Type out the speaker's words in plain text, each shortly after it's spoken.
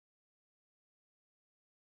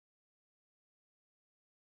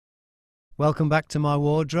Welcome back to my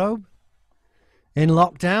wardrobe. In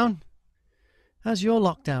lockdown. How's your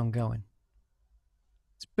lockdown going?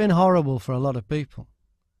 It's been horrible for a lot of people.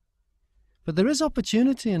 But there is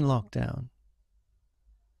opportunity in lockdown.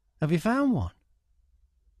 Have you found one?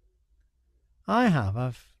 I have.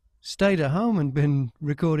 I've stayed at home and been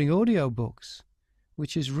recording audiobooks,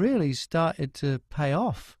 which has really started to pay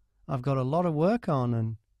off. I've got a lot of work on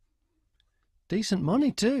and decent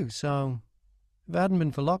money too, so if it hadn't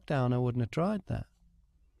been for lockdown, I wouldn't have tried that.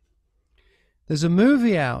 There's a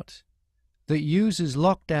movie out that uses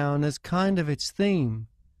lockdown as kind of its theme,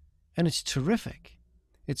 and it's terrific.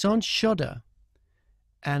 It's on Shudder,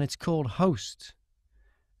 and it's called Host.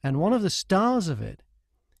 And one of the stars of it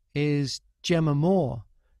is Jemma Moore,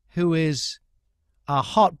 who is a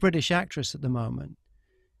hot British actress at the moment.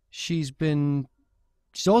 She's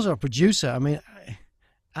also a producer. I mean,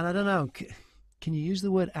 and I don't know, can you use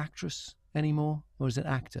the word actress anymore, or is it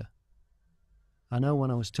actor? I know when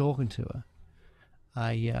I was talking to her,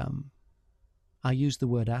 I used the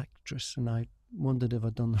word actress, and I wondered if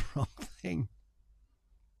I'd done the wrong thing.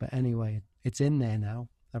 But anyway, it's in there now.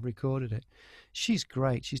 I've recorded it. She's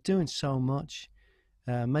great. She's doing so much,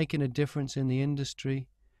 making a difference in the industry.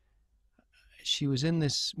 She was in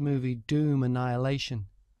this movie Doom, Annihilation,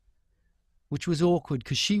 which was awkward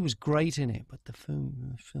because she was great in it, but the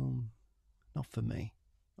film, not for me.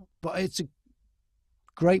 But it's a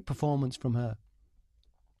great performance from her.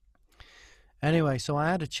 Anyway, so I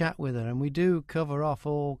had a chat with her, and we do cover off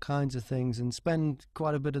all kinds of things and spend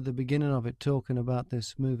quite a bit of the beginning of it talking about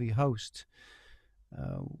this movie Host.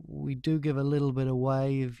 We do give a little bit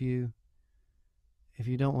away if you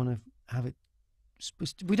don't want to have it.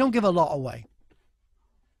 We don't give a lot away,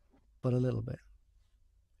 but a little bit.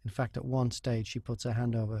 In fact, at one stage, she puts her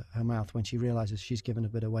hand over her mouth when she realizes she's given a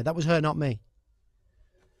bit away. That was her, not me.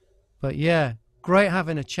 But yeah, great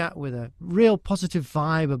having a chat with her. Real positive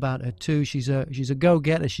vibe about her too. She's a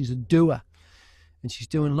go-getter. She's a doer, and she's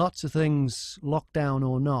doing lots of things, lockdown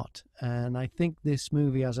or not. And I think this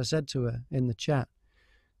movie, as I said to her in the chat,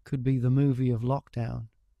 could be the movie of lockdown.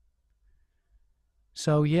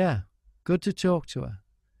 So yeah, good to talk to her.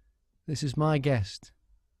 This is my guest,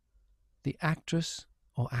 the actress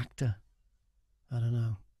or actor, I don't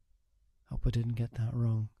know. Hope I didn't get that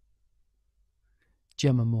wrong.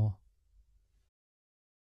 Jemma Moore.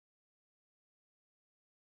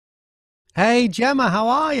 Hey, Jemma, how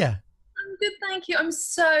are you? I'm good, thank you. I'm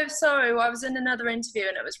so sorry. Well, I was in another interview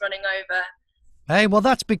and it was running over. Hey, well,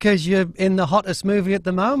 that's because you're in the hottest movie at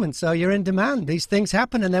the moment, so you're in demand. These things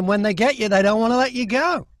happen, and then when they get you, they don't want to let you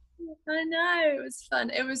go. I know, it was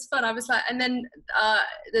fun. It was fun. I was like, and then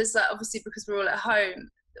there's obviously because we're all at home,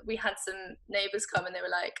 we had some neighbours come and they were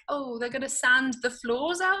like, oh, they're going to sand the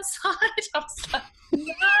floors outside. I was like,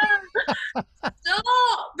 no,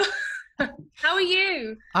 stop. How are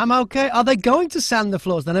you? I'm okay. Are they going to sand the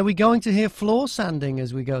floors then? Are we going to hear floor sanding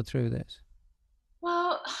as we go through this?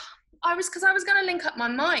 Well, I was going to link up my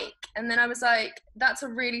mic, and then I was like, that's a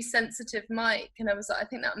really sensitive mic, and I was like, I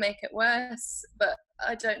think that'll make it worse, but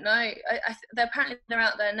I don't know. Apparently they're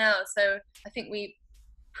out there now, so I think we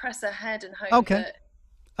press ahead and hope that...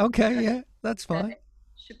 Okay, yeah, that's fine.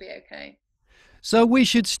 Should be okay. So we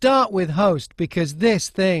should start with Host, because this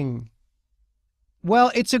thing,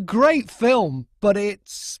 well, it's a great film, but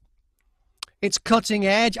it's cutting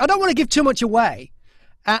edge. I don't want to give too much away.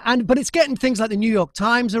 But it's getting things like the New York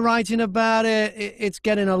Times are writing about it. It's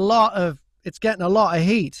getting a lot of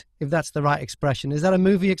heat, if that's the right expression. Is that a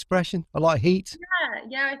movie expression? A lot of heat?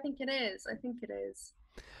 Yeah, I think it is.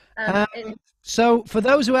 So for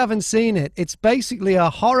those who haven't seen it, it's basically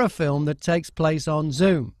a horror film that takes place on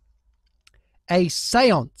Zoom, a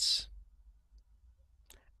seance.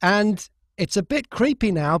 And it's a bit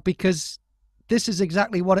creepy now because this is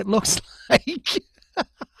exactly what it looks like.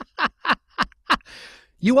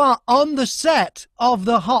 You are on the set of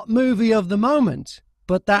the hot movie of the moment,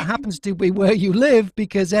 but that happens to be where you live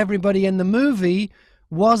because everybody in the movie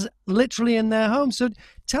was literally in their home. So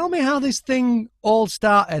tell me how this thing all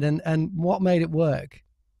started and what made it work.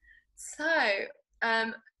 So,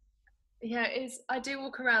 I do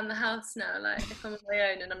walk around the house now, like if I'm on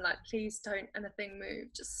my own, and I'm like, please don't anything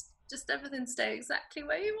move. Just everything stay exactly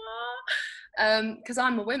where you are, because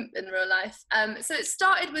I'm a wimp in real life. So it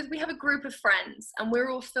started with, we have a group of friends and we're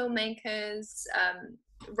all filmmakers.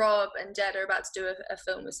 Rob and Jed are about to do a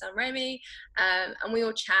film with Sam Raimi, and we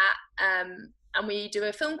all chat, and we do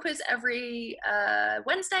a film quiz every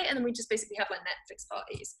Wednesday, and then we just basically have like Netflix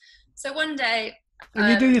parties. So one day...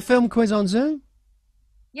 And you do your film quiz on Zoom?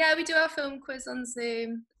 Yeah, we do our film quiz on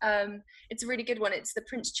Zoom. It's a really good one. It's the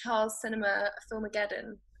Prince Charles Cinema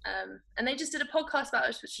Filmageddon. And they just did a podcast about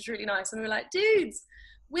us, which was really nice. And we were like, dudes,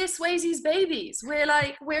 we're Swayze's babies.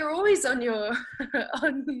 We're always on your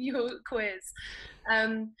on your quiz.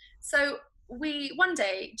 So one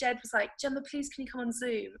day Jed was like, Gemma, please can you come on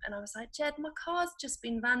Zoom? And I was like, Jed, my car's just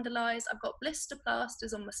been vandalized. I've got blister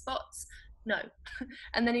plasters on my spots. No.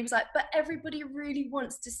 And then he was like, but everybody really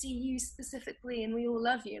wants to see you specifically and we all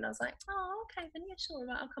love you. And I was like, oh, okay, then yeah, sure,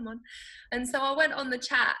 right, I'll come on. And so I went on the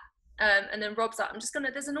chat, and then Rob's like,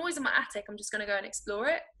 there's a noise in my attic, I'm just gonna go and explore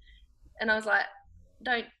it. And I was like,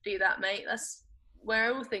 don't do that, mate, that's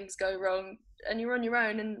where all things go wrong, and you're on your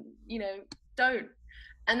own, and don't.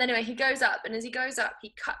 And anyway, he goes up, and as he goes up,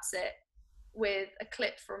 he cuts it with a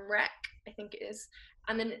clip from Wreck, I think it is.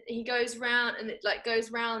 And then he goes round, and it like goes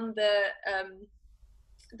round the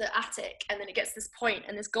attic, and then it gets this point,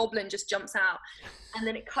 and this goblin just jumps out, and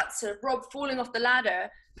then it cuts to Rob falling off the ladder,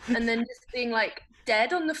 and then just being like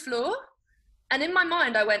dead on the floor. And in my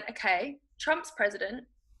mind, I went, okay, Trump's president,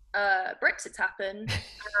 Brexit's happened,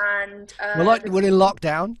 and we're in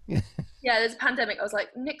lockdown. Yeah, there's a pandemic. I was like,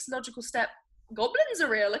 next logical step, goblins are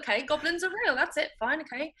real. Okay, goblins are real. That's it. Fine.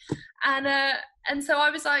 Okay. And so I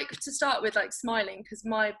was like, to start with, like smiling, because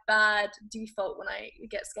my bad default when I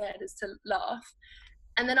get scared is to laugh.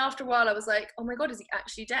 And then after a while, I was like, oh my God, is he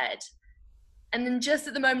actually dead? And then just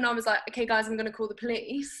at the moment, I was like, okay, guys, I'm going to call the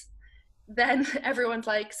police. Then everyone's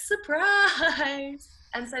like, surprise.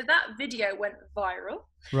 And so that video went viral.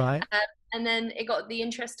 Right. And then it got the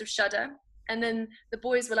interest of Shudder. And then the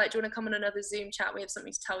boys were like, do you want to come on another Zoom chat? We have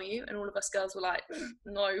something to tell you. And all of us girls were like,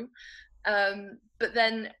 no. But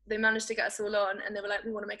then they managed to get us all on, and they were like,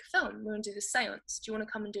 we want to make a film. We want to do this seance. Do you want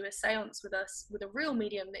to come and do a seance with us with a real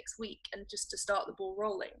medium next week, and just to start the ball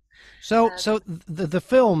rolling? So the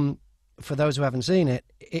film, for those who haven't seen it,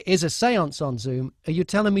 is a seance on Zoom. Are you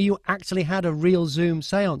telling me you actually had a real Zoom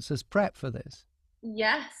seance as prep for this?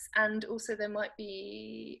 Yes, and also there might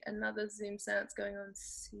be another Zoom seance going on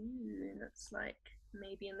soon. That's like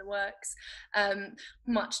maybe in the works.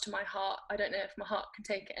 Much to my heart, I don't know if my heart can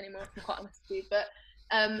take it anymore, if I'm quite honest with you. But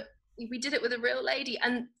we did it with a real lady,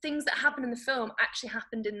 and things that happened in the film actually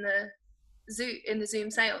happened in the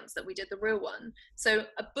Zoom seance that we did, the real one. So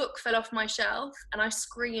a book fell off my shelf, and I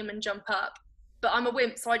scream and jump up, but I'm a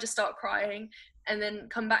wimp, so I just start crying. And then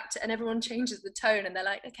come back to, and everyone changes the tone, and they're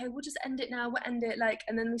like, okay, we'll just end it now, we'll end it, like,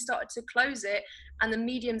 and then we started to close it, and the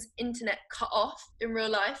medium's internet cut off in real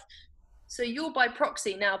life. So you're by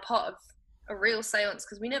proxy now part of a real seance,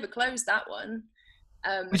 because we never closed that one.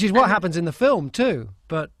 Which is what happens in the film too,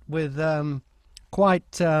 but with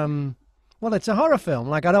quite, well, it's a horror film.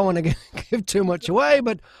 Like, I don't want to give too much away,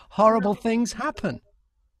 but horrible things happen.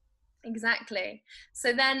 Exactly.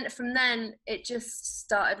 So then from then it just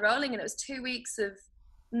started rolling, and it was 2 weeks of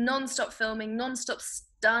non-stop filming, non-stop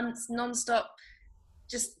stunts, non-stop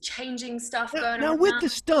just changing stuff going on. Now with the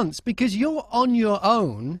stunts, because you're on your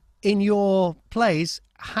own in your place,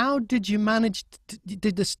 how did you manage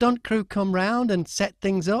did the stunt crew come round and set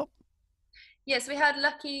things up? Yes, we had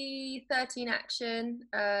Lucky 13 Action,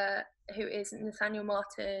 who is Nathaniel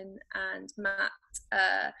Martin, and Matt.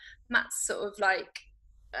 Matt's sort of like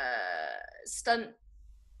stunt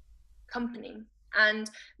company, and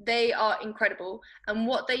they are incredible. And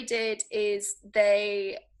what they did is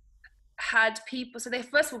they had people, so they,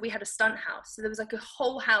 first of all, we had a stunt house, so there was like a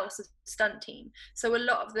whole house of stunt team. So a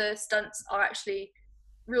lot of the stunts are actually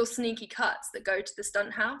real sneaky cuts that go to the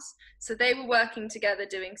stunt house. So they were working together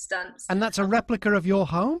doing stunts. And that's a replica of your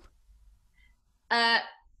home?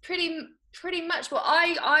 Pretty much. Well,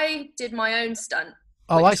 I did my own stunt.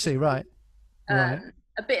 Oh, I see. Right. Right.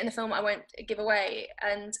 A bit in the film I won't give away.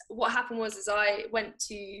 And what happened was I went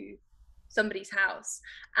to somebody's house,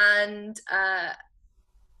 and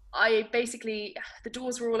I basically, the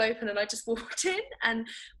doors were all open, and I just walked in, and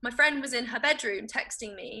my friend was in her bedroom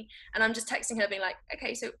texting me, and I'm just texting her being like,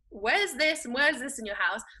 okay, so where's this and where's this in your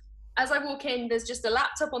house? As I walk in, there's just a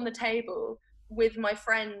laptop on the table with my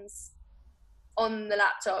friends on the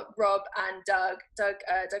laptop, Rob and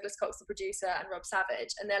Douglas Cox, the producer, and Rob Savage.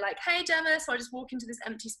 And they're like, hey, Gemma. So I just walk into this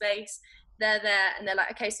empty space. They're there, and they're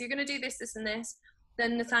like, okay, so you're going to do this, this, and this.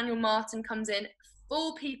 Then Nathaniel Martin comes in,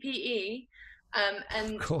 full PPE.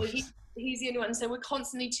 And he's the only one. So we're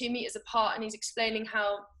constantly 2 meters apart, and he's explaining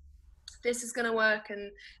how this is going to work,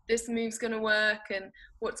 and this move's going to work, and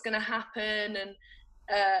what's going to happen.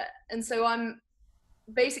 And so I'm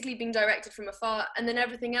basically being directed from afar, and then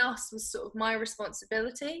everything else was sort of my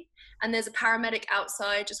responsibility. And there's a paramedic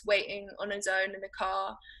outside just waiting on his own in the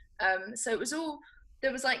car. So it was all,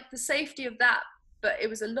 there was like the safety of that, but it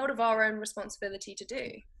was a lot of our own responsibility to do.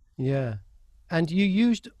 Yeah. And you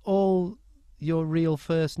used all your real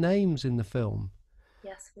first names in the film.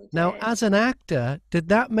 Yes, we Now, did. as an actor, did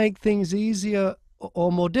that make things easier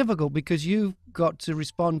or more difficult because you've got to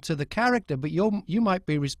respond to the character, but you might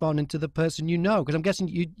be responding to the person you know? Because I'm guessing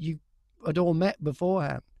you had all met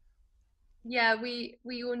beforehand. Yeah, we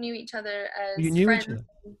all knew each other You as knew each friends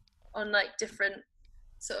other. on like different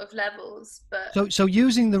sort of levels, but So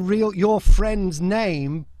using your friend's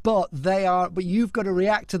name, but you've got to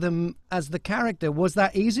react to them as the character. Was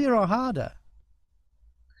that easier or harder?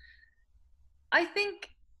 I think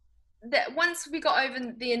that once we got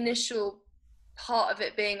over the initial part of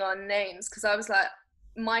it being our names, because I was like,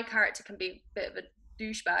 my character can be a bit of a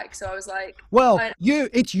douchebag, so I was like, Well, I,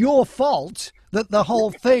 it's your fault that the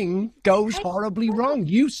whole thing goes hey, horribly wrong.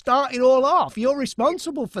 You started all off. You're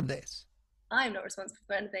responsible for this. I'm not responsible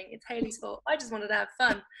for anything. It's Haley's fault. I just wanted to have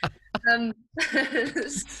fun. Um,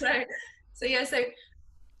 so, so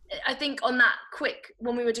I think on that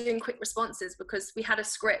when we were doing quick responses, because we had a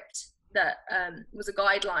script that was a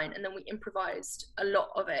guideline, and then we improvised a lot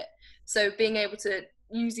of it. So being able to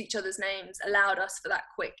use each other's names allowed us for that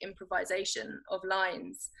quick improvisation of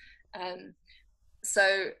lines.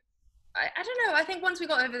 So I don't know. I think once we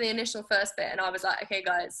got over the initial first bit, and I was like, okay,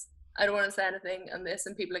 guys, I don't want to say anything on this,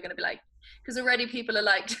 and people are going to be like, because already people are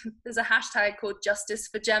like, there's a hashtag called Justice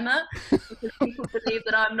for Jemma, because people believe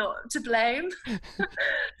that I'm not to blame.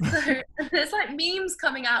 So there's like memes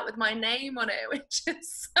coming out with my name on it, which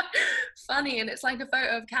is so funny, and it's like a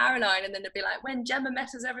photo of Caroline, and then it'd be like, when Jemma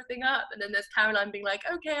messes everything up, and then there's Caroline being like,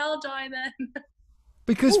 okay, I'll die then.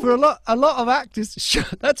 Because for a lot of actors,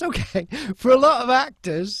 that's okay. For a lot of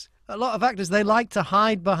actors, they like to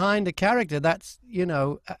hide behind a character. That's,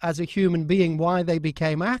 as a human being, why they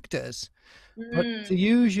became actors. But to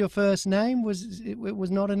use your first name it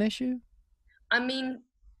was not an issue. I mean,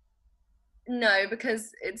 no,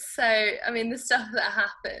 because it's so. I mean, the stuff that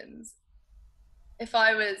happens. If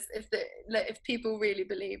people really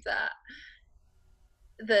believe that,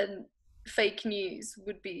 then fake news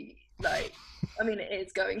would be like. I mean, it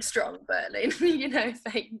is going strong, but like,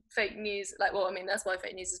 fake news. Like, well, I mean, that's why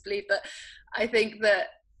fake news is believed. But I think that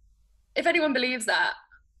if anyone believes that,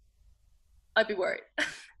 I'd be worried. I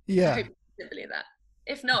Yeah. hope they believe that.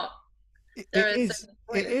 If not, It there are is. certain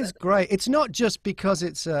It spoilers. is great. It's not just because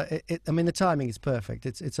it's. I mean, the timing is perfect.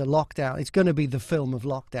 It's a lockdown. It's going to be the film of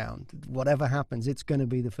lockdown. Whatever happens, it's going to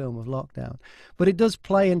be the film of lockdown. But it does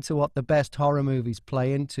play into what the best horror movies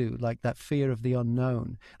play into, like that fear of the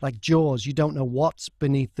unknown. Like Jaws, you don't know what's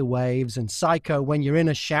beneath the waves, and Psycho, when you're in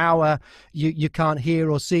a shower, you can't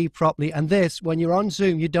hear or see properly. And this, when you're on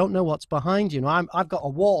Zoom, you don't know what's behind you. I've got a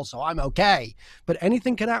wall, so I'm okay. But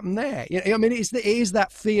anything can happen there. I mean, it is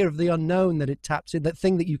that fear of the unknown that it taps in, that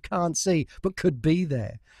thing that you can't see but could be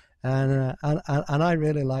there, and I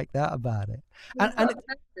really like that about it. You've And got a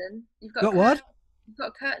curtain. got what? You've got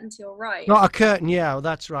a curtain to your right. Not a curtain, yeah,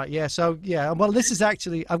 that's right, yeah. So yeah, well, this is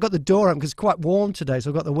actually, I've got the door open because it's quite warm today, so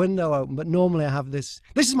I've got the window open. But normally I have this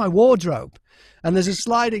is my wardrobe, and there's a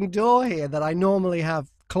sliding door here that I normally have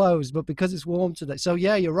closed, but because it's warm today, so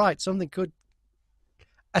yeah, you're right, something could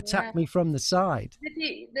attack me from the side.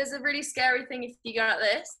 There's a really scary thing if you go like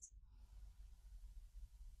this.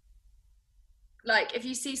 Like if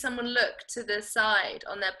you see someone look to the side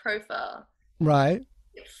on their profile, Right.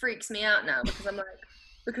 it freaks me out now,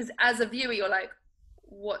 because as a viewer you're like,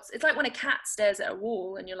 it's like when a cat stares at a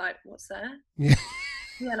wall and you're like, what's there? Yeah.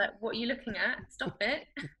 Yeah, like, what are you looking at? Stop it.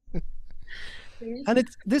 And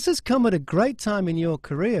this has come at a great time in your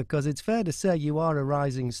career, because it's fair to say you are a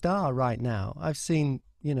rising star right now. I've seen,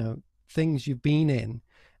 things you've been in.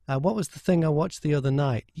 What was the thing I watched the other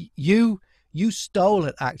night? You stole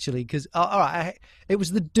it, actually, because all right, it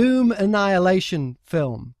was the Doom Annihilation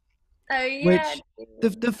film. Oh yeah.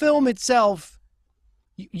 Which the film itself,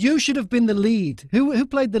 you should have been the lead. Who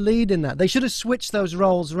played the lead in that? They should have switched those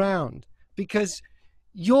roles round, because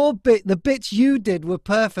the bits you did were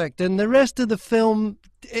perfect, and the rest of the film,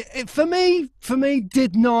 for me,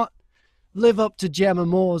 did not live up to Jemma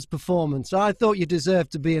Moore's performance. I thought you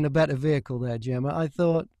deserved to be in a better vehicle there, Jemma. I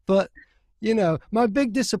thought, but my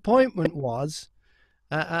big disappointment was,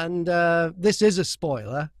 and this is a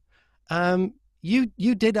spoiler.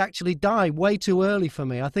 You did actually die way too early for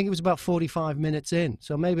me. I think it was about 45 minutes in,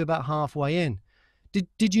 so maybe about halfway in.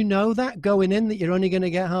 Did you know that going in, that you're only going to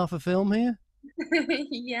get half a film here?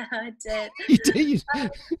 Yeah, I did. You did.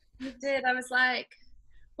 You did. I was like,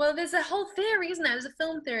 well, there's a whole theory, isn't there? There's a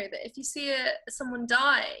film theory that if you see someone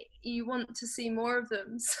die, you want to see more of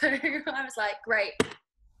them. So I was like, great,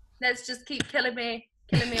 let's just keep killing me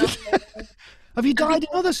off. Have you died in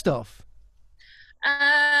other stuff?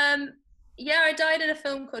 Yeah, I died in a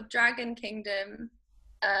film called Dragon Kingdom,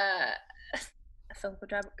 a film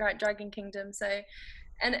called Dragon Kingdom. So,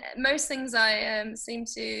 and most things I seem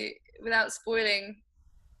to, without spoiling,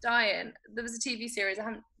 die in. There was a TV series. I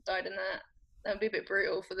haven't died in that. That would be a bit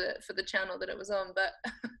brutal for the channel that it was on. But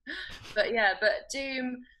but yeah, but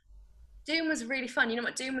Doom was really fun. You know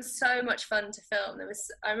what? Doom was so much fun to film.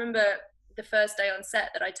 I remember the first day on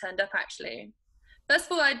set that I turned up actually. First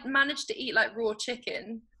of all, I managed to eat like raw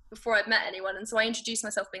chicken before I'd met anyone. And so I introduced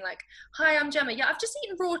myself being like, hi, I'm Jemma. Yeah, I've just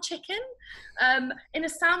eaten raw chicken in a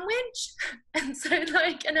sandwich. And so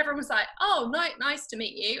like, and everyone was like, oh, nice to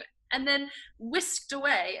meet you. And then whisked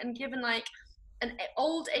away and given like an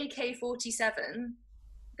old AK-47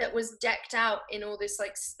 that was decked out in all this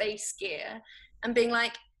like space gear and being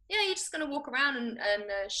like, yeah, you're just going to walk around and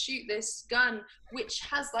shoot this gun, which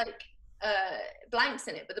has like blanks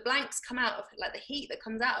in it, but the blanks come out of like the heat that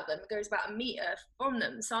comes out of them goes about a meter from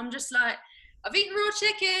them. So I'm just like, I've eaten raw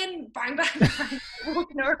chicken, bang, bang, bang,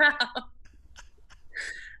 walking around.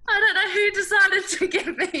 I don't know who decided to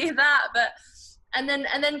give me that, but and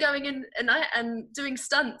then going in and doing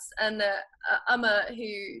stunts, and Amma,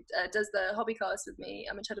 who does the Hobbycast with me,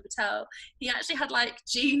 Amma Patel, he actually had like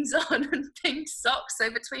jeans on and pink socks. So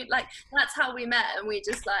between like, that's how we met, and we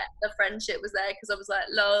just like, the friendship was there because I was like,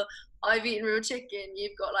 lol, I've eaten real chicken,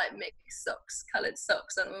 you've got like mixed socks, coloured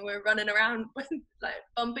socks, and when we're running around like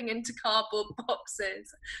bumping into cardboard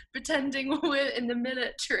boxes, pretending we're in the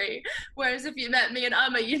military. Whereas if you met me and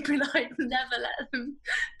Amma, you'd be like, never let them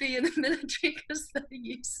be in the military because they're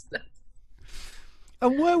useless.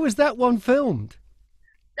 And where was that one filmed?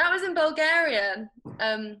 That was in Bulgaria,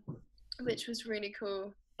 which was really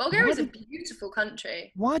cool. Bulgaria is a beautiful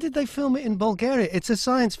country. Why did they film it in Bulgaria? It's a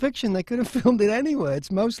science fiction. They could have filmed it anywhere. It's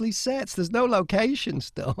mostly sets. There's no location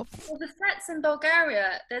stuff. Well, the sets in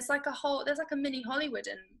Bulgaria, there's like a mini Hollywood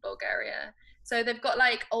in Bulgaria. So they've got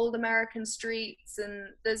like old American streets, and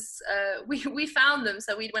there's we found them.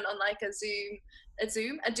 So we went on like a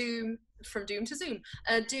Doom from Doom to Zoom,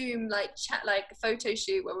 a Doom like chat, like a photo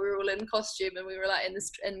shoot where we were all in costume and we were like in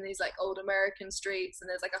these like old American streets, and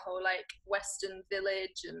there's like a whole like Western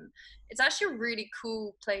village, and it's actually a really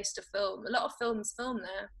cool place to film. A lot of films film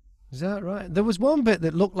there. Is that right? There was one bit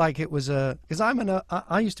that looked like it was because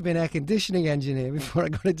I used to be an air conditioning engineer before I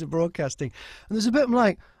got into broadcasting, and there's a bit I'm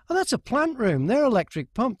like, oh, that's a plant room. Their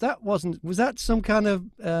electric pump. Was that some kind of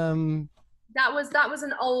That was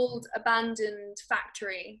an old abandoned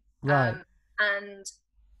factory. Right. And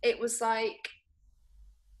it was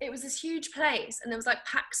this huge place, and there was like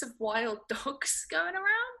packs of wild dogs going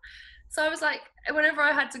around. So I was like, whenever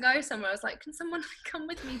I had to go somewhere, I was like, can someone come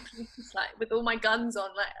with me, please? Like with all my guns on,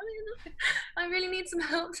 like, I really need some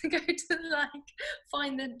help to go to like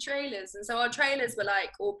find the trailers. And so our trailers were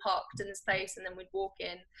like all parked in this place, and then we'd walk in,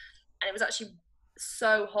 and it was actually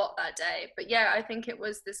so hot that day. But yeah, I think it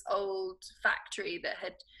was this old factory that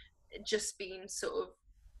had just been sort of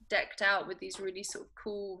decked out with these really sort of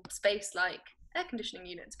cool space-like air conditioning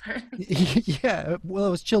units, apparently. Yeah, well,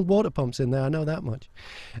 there was chilled water pumps in there, I know that much.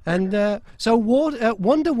 And so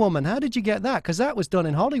Wonder Woman, how did you get that? Because that was done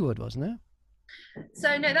in Hollywood, wasn't it?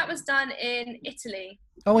 So no, that was done in Italy.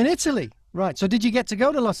 Oh, in Italy, right. So did you get to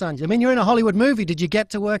go to Los Angeles? I mean, you're in a Hollywood movie. Did you get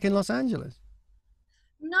to work in Los Angeles?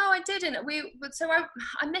 No, I didn't.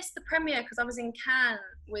 I missed the premiere because I was in Cannes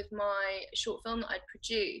with my short film that I'd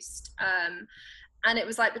produced. And it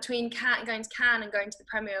was like between going to Cannes and going to the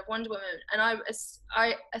premiere of Wonder Woman, and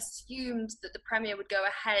I assumed that the premiere would go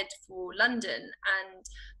ahead for London, and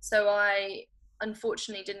so I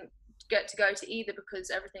unfortunately didn't get to go to either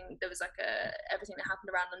because everything that happened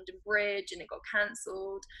around London Bridge, and it got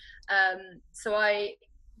cancelled. So I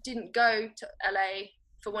didn't go to LA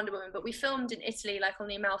for Wonder Woman, but we filmed in Italy, like on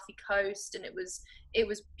the Amalfi Coast, and it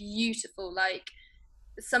was beautiful. Like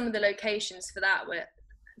some of the locations for that were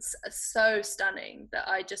so stunning that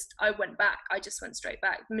I went back. I just went straight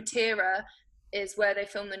back. Matera is where they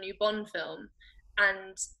filmed the new Bond film,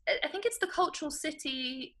 and I think it's the cultural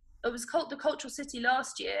city. It was called the cultural city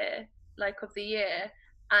last year, like of the year,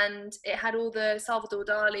 and it had all the Salvador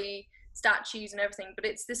Dali statues and everything. But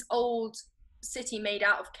it's this old city made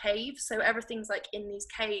out of caves, so everything's like in these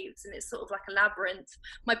caves, and it's sort of like a labyrinth.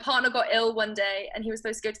 My partner got ill one day, and he was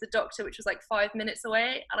supposed to go to the doctor, which was like 5 minutes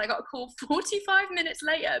away, and I got a call 45 minutes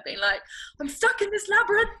later being like, I'm stuck in this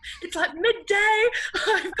labyrinth, it's like midday,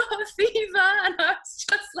 I've got a fever. And I was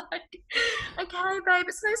just like, okay babe,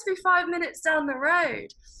 it's supposed to be 5 minutes down the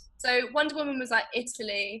road. So Wonder Woman was like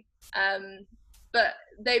Italy, but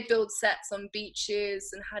they build sets on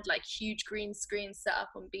beaches and had like huge green screens set up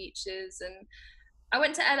on beaches. And I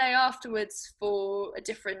went to LA afterwards for a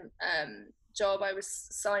different job. I was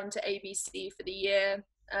signed to ABC for the year.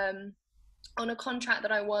 on a contract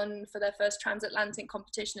that I won for their first transatlantic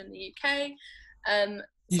competition in the UK.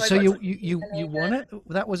 So you won it?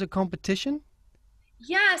 That was a competition?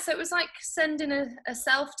 Yeah, so it was like sending a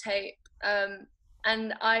self tape,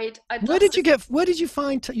 and I'd Where lost. Where did you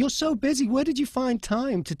find? You're so busy. Where did you find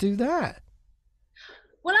time to do that?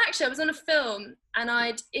 Well, actually, I was on a film and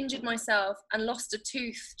I'd injured myself and lost a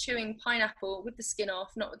tooth chewing pineapple with the skin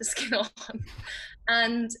off, not with the skin on,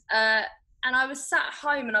 and I was sat at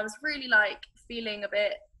home and I was really like feeling a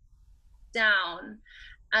bit down,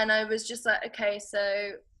 and I was just like, okay,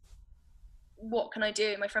 so what can I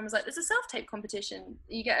do? My friend was like, there's a self-tape competition.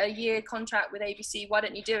 You get a year contract with ABC. Why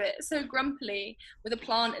don't you do it? So grumpily, with a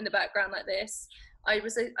plant in the background like this, I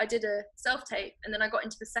did a self-tape, and then I got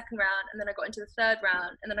into the second round, and then I got into the third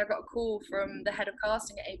round, and then I got a call from the head of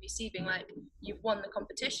casting at ABC being like, you've won the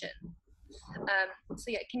competition. So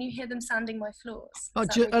yeah, can you hear them sanding my floors? Oh,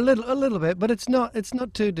 a little bit, but it's not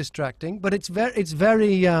too distracting. But it's very it's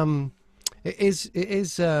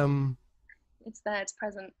there, it's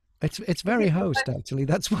present. It's very host, actually.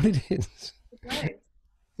 That's what it is.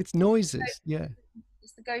 It's noises, yeah.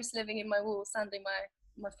 It's the ghost living in my wall, sanding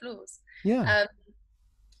my floors. Yeah.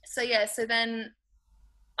 So then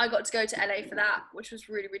I got to go to LA for that, which was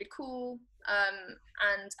really, really cool.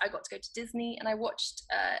 And I got to go to Disney, and I watched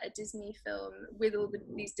a Disney film with all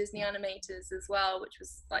these Disney animators as well, which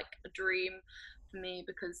was like a dream for me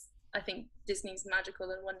because I think Disney's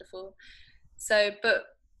magical and wonderful. So, but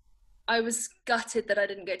I was gutted that I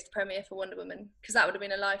didn't go to the premiere for Wonder Woman, because that would have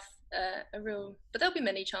been a real. But there'll be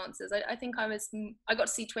many chances. I think I got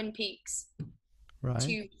to see Twin Peaks, right,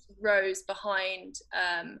 2 rows behind,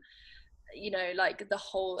 like the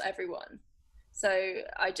whole everyone. So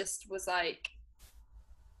I just was like,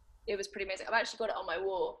 it was pretty amazing. I've actually got it on my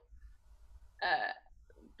wall,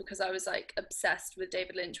 because I was like obsessed with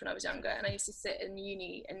David Lynch when I was younger, and I used to sit in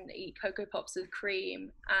uni and eat Cocoa Pops with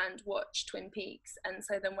cream and watch Twin Peaks. And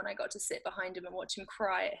so then when I got to sit behind him and watch him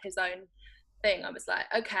cry at his own thing, I was like,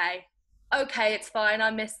 okay, it's fine. I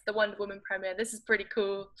missed the Wonder Woman premiere. This is pretty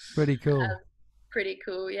cool. Pretty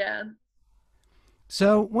cool, yeah.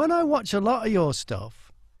 So when I watch a lot of your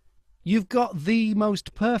stuff, you've got the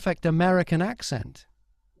most perfect American accent.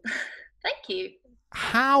 Thank you.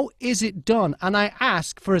 How is it done? And I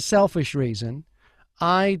ask for a selfish reason.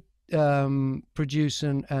 I produce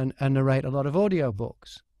and narrate a lot of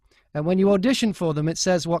audiobooks. And when you audition for them, it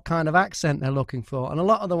says what kind of accent they're looking for. And a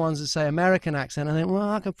lot of the ones that say American accent, I think, well,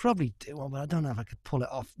 I could probably do one, but I don't know if I could pull it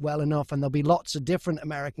off well enough. And there'll be lots of different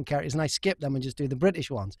American characters, and I skip them and just do the British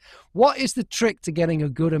ones. What is the trick to getting a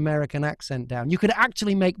good American accent down? You could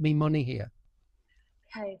actually make me money here.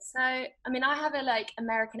 Okay, so, I mean, I have a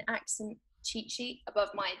American accent cheat sheet above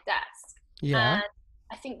my desk. Yeah. And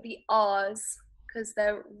I think the R's, because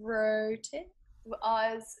they're rotated,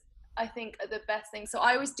 R's, I think are the best thing. So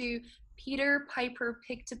I always do Peter Piper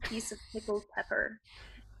picked a piece of pickled pepper.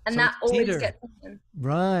 And so that always Peter gets in.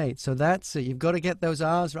 Right. So that's it. You've got to get those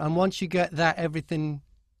R's. And once you get that, everything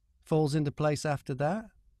falls into place after that.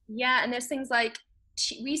 Yeah. And there's things like,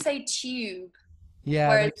 we say tube.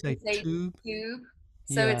 Yeah, they say tube.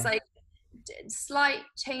 So it's like slight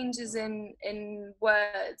changes in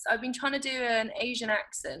words. I've been trying to do an Asian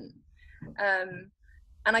accent.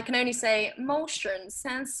 And I can only say motion,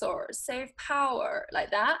 sensor, save power,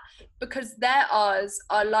 like that, because their R's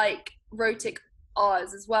are like rhotic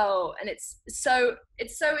R's as well. And it's so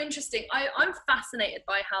interesting. I'm fascinated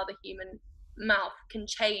by how the human mouth can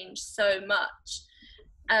change so much.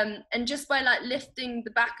 And just by like lifting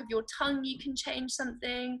the back of your tongue, you can change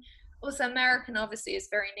something. Also, American obviously is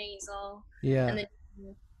very nasal. Yeah. And then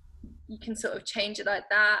you can sort of change it like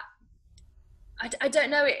that. I don't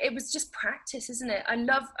know, it was just practice, isn't it?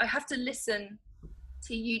 I have to listen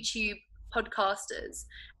to YouTube podcasters,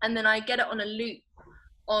 and then I get it on a loop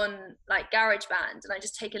on like GarageBand, and I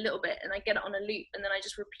just take a little bit and I get it on a loop, and then I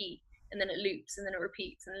just repeat, and then it loops, and then it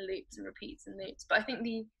repeats, and it loops and repeats and loops. But I think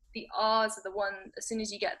the R's are the one, as soon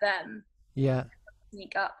as you get them, yeah,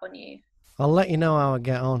 sneak up on you. I'll let you know how I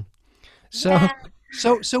get on.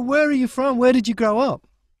 So where are you from? Where did you grow up?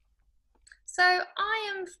 So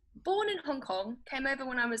I am born in Hong Kong, came over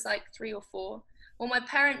when I was like 3 or 4. Well, my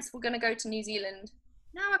parents were going to go to New Zealand.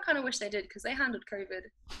 Now I kind of wish they did, because they handled COVID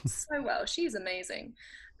so well. She's amazing.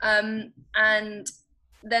 And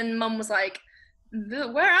then Mum was like,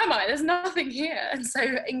 where am I? There's nothing here. And so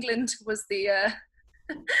England was the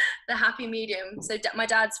happy medium. So my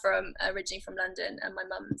dad's originally from London, and my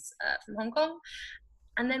mum's from Hong Kong.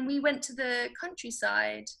 And then we went to the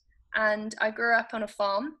countryside, and I grew up on a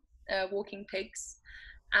farm, walking pigs.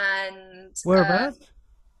 And whereabouts?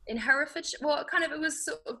 In Herefordshire. Well, kind of, it was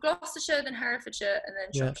sort of Gloucestershire, then Herefordshire, and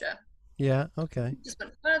then Shropshire. Yeah. Okay. Just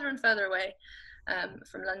went further and further away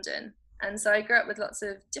from London. And so I grew up with lots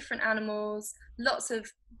of different animals, lots of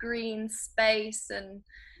green space, and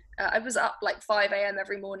I was up like 5 a.m.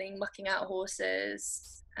 every morning mucking out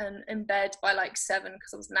horses and in bed by like 7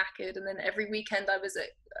 because I was knackered. And then every weekend I was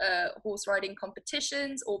at horse riding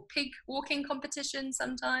competitions or pig walking competitions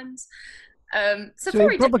sometimes. So So you're a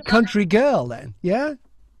very proper different life. country girl then, yeah?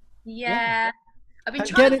 Yeah. Yeah. I've been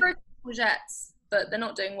trying Get to it? grow courgettes, but they're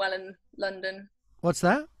not doing well in London. What's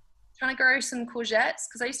that? Trying to grow some courgettes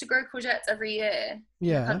because I used to grow courgettes every year in the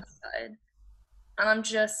Yeah. countryside. And I'm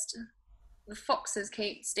just, the foxes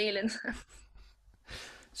keep stealing them.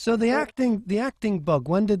 So the acting bug,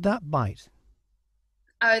 when did that bite?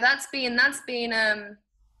 Oh, that's been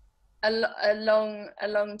a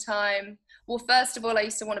long time. Well, first of all, I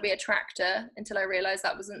used to want to be a tractor until I realized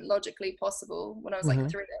that wasn't logically possible. When I was like Hmm.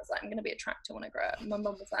 3, I was like, I'm going to be a tractor when I grow up. And my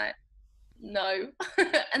mum was like, no.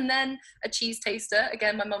 And then a cheese taster.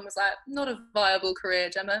 Again, my mum was like, not a viable career,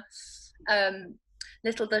 Gemma. Um,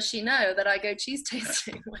 Little does she know that I go cheese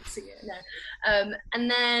tasting once a year. No. And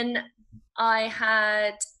then I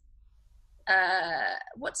had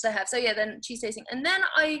what did I have? So yeah, then cheese tasting, and then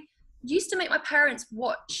I used to make my parents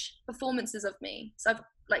watch performances of me. So I've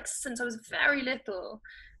like since I was very little,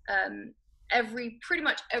 um, pretty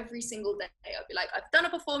much every single day, I'd be like, I've done a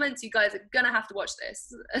performance. You guys are gonna have to watch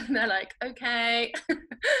this, and they're like, okay,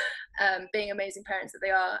 being amazing parents that they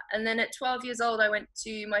are. And then at 12 years old, I went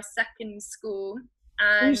to my second school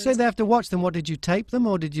When you say and they have to watch them, what did you tape them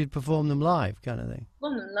or did you perform them live kind of thing?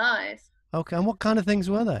 performed them live. Okay, and what kind of things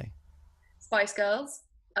were they? Spice Girls.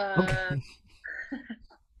 Uh, Okay.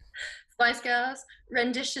 Spice Girls,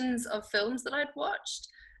 renditions of films that I'd watched,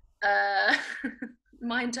 uh,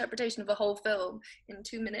 my interpretation of a whole film in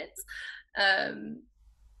 2 minutes. Um,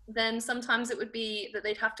 then sometimes it would be that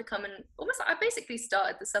they'd have to come and almost. I basically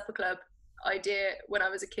started the supper club idea when I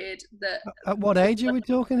was a kid. That At what age are we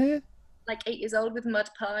talking here? like 8 years old with mud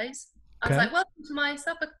pies. I was Okay. like, welcome to my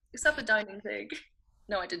supper dining thing.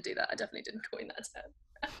 No, I didn't do that. I definitely didn't coin that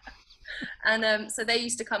term. And so they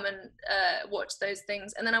used to come and watch those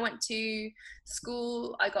things. And then I went to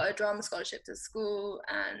school. I got a drama scholarship to school,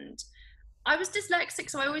 and I was dyslexic,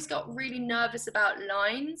 so I always got really nervous about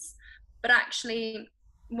lines. But actually,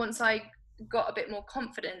 once I got a bit more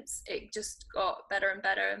confidence, it just got better and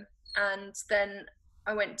better. And then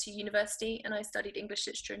I went to university and I studied English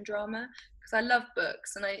literature and drama because I love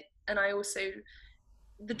books, and I also,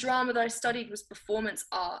 the drama that I studied was performance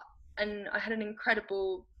art, and I had an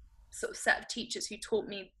incredible sort of set of teachers who taught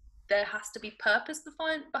me there has to be purpose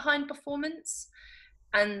behind performance,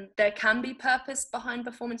 and there can be purpose behind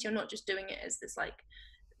performance. You're not just doing it as this like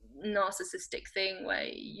narcissistic thing where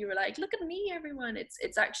you're like, look at me, everyone.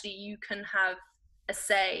 It's actually, you can have a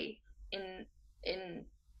say in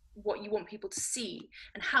what you want people to see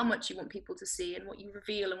and how much you want people to see and what you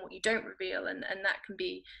reveal and what you don't reveal, and that can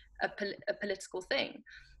be a political thing.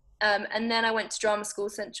 And then I went to drama school,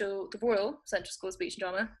 the Royal Central School of Speech and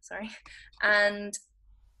Drama, sorry. And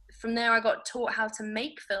from there I got taught how to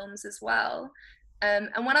make films as well. And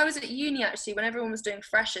when I was at uni, actually, when everyone was doing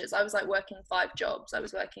freshers, I was like working 5 jobs. I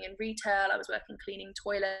was working in retail, I was working cleaning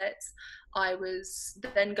toilets, I was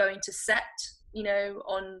then going to set,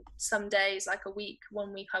 on some days, like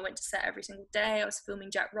one week I went to set every single day. I was filming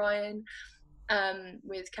Jack Ryan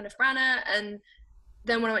with Kenneth Branagh. And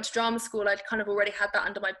then when I went to drama school, I'd kind of already had that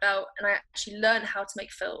under my belt, and I actually learned how to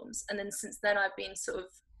make films. And then since then, I've been sort of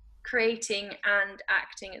creating and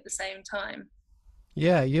acting at the same time.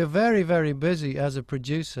 Yeah, you're very, very busy as a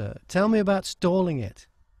producer. Tell me about Stalling It.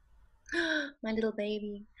 My little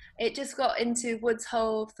baby. It just got into Woods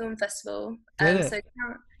Hole Film Festival. Did it? So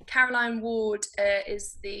Caroline Ward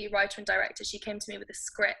is the writer and director. She came to me with a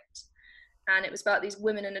script, and it was about these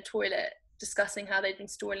women in a toilet discussing how they'd been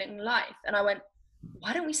stalling life. And I went,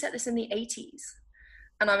 why don't we set this in the 80s?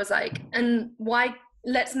 And I was like, and why,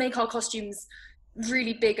 let's make our costumes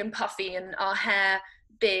really big and puffy and our hair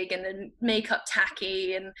big and then makeup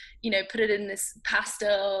tacky, and put it in this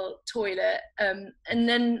pastel toilet. And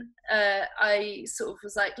then I sort of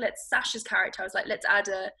was like, let's Sasha's character, I was like, let's add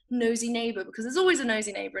a nosy neighbor, because there's always a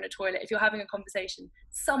nosy neighbor in a toilet. If you're having a conversation,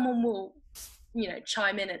 someone will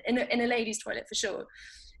chime in a lady's toilet for sure.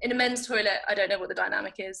 In a men's toilet, I don't know what the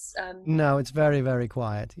dynamic is. No, it's very, very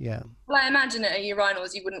quiet. Yeah. Well, I imagine at a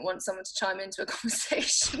urinals, you wouldn't want someone to chime into a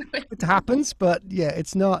conversation with. It happens, but yeah,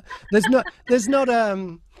 it's not. There's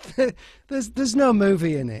there's no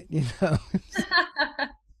movie in it,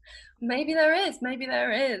 Maybe there is. Maybe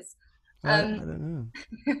there is. I don't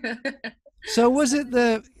know. So was it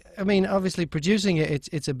I mean, obviously producing it,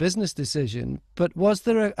 it's a business decision, but was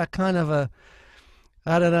there a kind of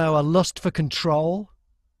I don't know, a lust for control?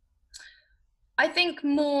 I think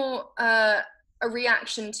more a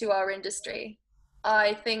reaction to our industry.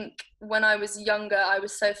 I think when I was younger, I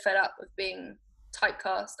was so fed up of being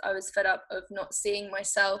typecast. I was fed up of not seeing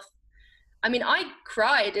myself. I mean, I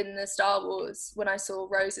cried in the Star Wars when I saw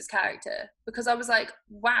Rose's character because I was like,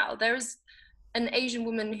 wow, there's an Asian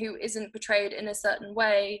woman who isn't portrayed in a certain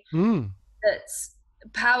way Mm, that's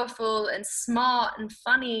powerful and smart and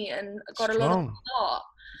funny and got a lot of strong. heart.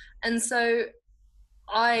 And so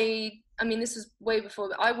I mean, this was way before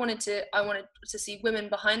that. I wanted to see women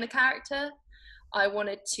behind the character. I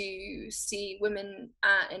wanted to see women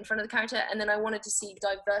in front of the character, and then I wanted to see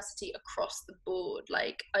diversity across the board.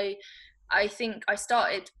 Like I think I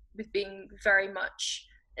started with being very much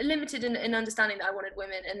limited in understanding that I wanted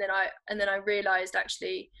women, and then I realized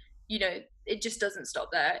actually, you know, it just doesn't stop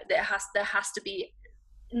there. There has to be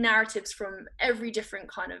narratives from every different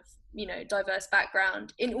kind of, you know, diverse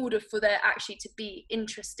background in order for there actually to be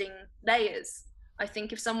interesting layers. I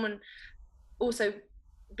think if someone also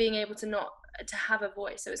being able to not to have a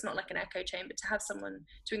voice, so it's not like an echo chamber, to have someone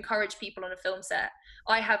to encourage people on a film set.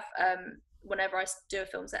 I have whenever I do a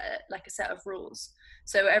film set, like a set of rules,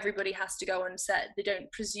 so everybody has to go on set. They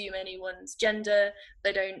don't presume anyone's gender.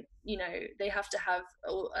 They don't, you know, they have to have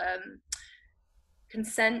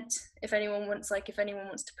consent. If anyone wants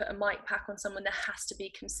to put a mic pack on someone, there has to be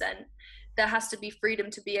consent. There has to be freedom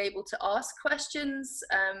to be able to ask questions,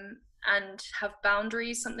 and have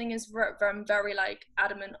boundaries. Something is I'm very like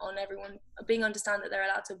adamant on everyone being understand that they're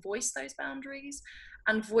allowed to voice those boundaries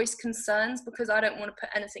and voice concerns, because I don't want to put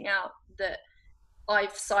anything out that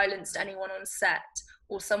I've silenced anyone on set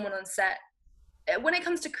or someone on set. When it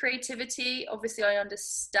comes to creativity, obviously I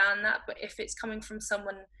understand that, but if it's coming from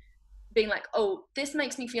someone being like, oh, this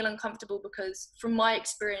makes me feel uncomfortable because from my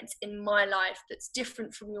experience in my life that's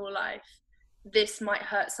different from your life, this might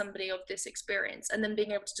hurt somebody of this experience, and then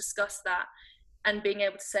being able to discuss that and being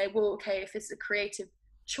able to say, well, okay, if it's a creative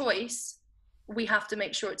choice, we have to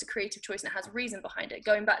make sure it's a creative choice and it has reason behind it.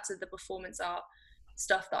 Going back to the performance art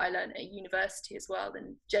stuff that I learned at university as well,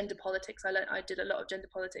 and gender politics, I did a lot of gender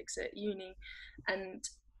politics at uni. And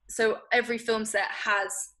so every film set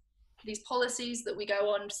has these policies that we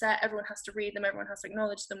go on set. Everyone has to read them, everyone has to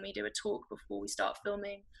acknowledge them. We do a talk before we start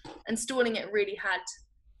filming, and stalling it really had.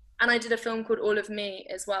 And I did a film called All of Me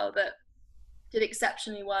as well that did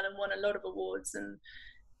exceptionally well and won a lot of awards, and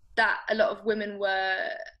that a lot of women were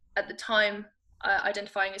at the time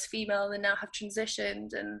identifying as female and now have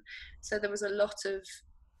transitioned, and so there was a lot of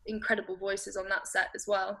incredible voices on that set as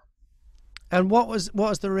well. And what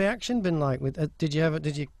has the reaction been like? With did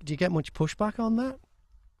you get much pushback on that?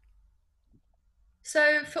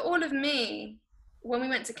 So for All of Me, when we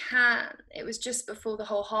went to Cannes, it was just before the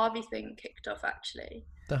whole Harvey thing kicked off, actually.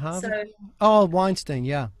 The Harvey So thing? Oh, Weinstein,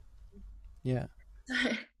 yeah. Yeah.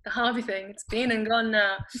 the Harvey thing, it's been and gone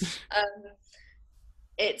now. Um,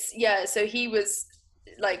 it's yeah. So he was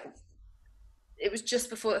like, it was just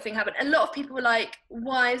before the thing happened. A lot of people were like,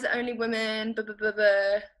 "Why is it only women?" Blah, blah, blah,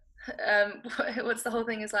 blah. What's the whole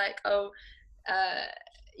thing is like, oh, uh,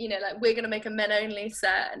 you know, like we're gonna make a men only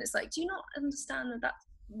set, and it's like, do you not understand that that's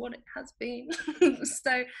what it has been?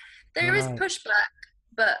 So there is Right. pushback,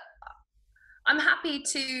 but I'm happy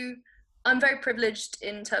to. I'm very privileged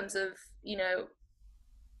in terms of,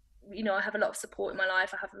 I have a lot of support in my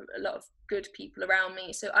life. I have a lot of good people around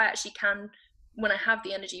me, so I actually can, when I have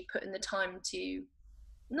the energy, put in the time to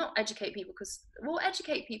not educate people, because we'll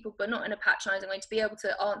educate people, but not in a patronizing way, to be able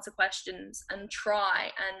to answer questions and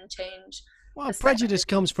try and change Well, perspective. prejudice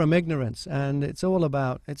comes from ignorance, and it's all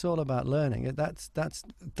about learning.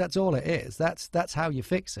 That's all it is. That's how you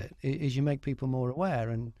fix it. Is you make people more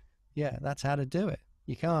aware, and yeah, that's how to do it.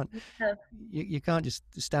 You can't Yeah. you can't just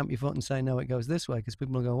stamp your foot and say no, it goes this way, because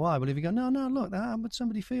people will go, why? But if you go, no, no, look, how would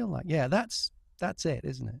somebody feel like? Yeah, that's it,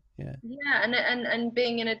 isn't it? Yeah. Yeah, and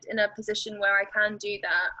being in a position where I can do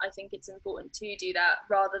that, I think it's important to do that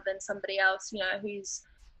rather than somebody else, who's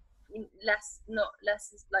not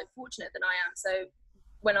less like fortunate than I am. So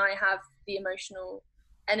when I have the emotional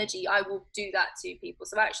energy, I will do that to people.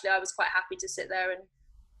 So actually, I was quite happy to sit there and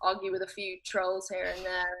argue with a few trolls here and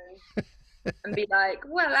there, and be like,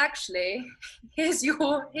 well, actually, here's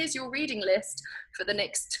your reading list for the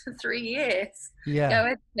next 3 years. Yeah.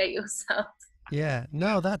 Go educate yourself. Yeah,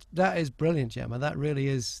 no, that is brilliant, Gemma. That really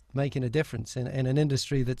is making a difference in an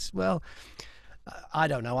industry that's, well, I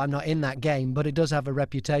don't know. I'm not in that game, but it does have a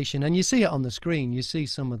reputation, and you see it on the screen. You see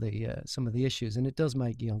some of the issues, and it does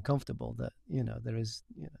make you uncomfortable that there is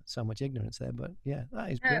so much ignorance there. But yeah,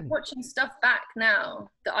 that is brilliant. Watching stuff back now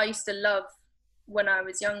that I used to love when I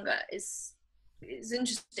was younger is it's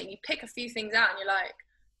interesting. You pick a few things out and you're like,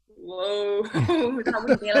 whoa, that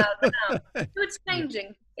wouldn't be allowed now. So it's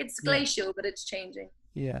changing. It's glacial, but it's changing.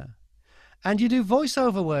 Yeah. And you do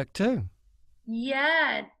voiceover work too.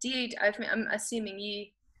 Yeah, dude. I'm assuming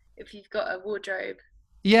if you've got a wardrobe.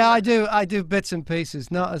 Yeah, I do. I do bits and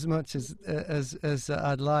pieces, not as much as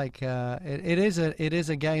I'd like. It is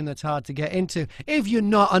a game that's hard to get into if you're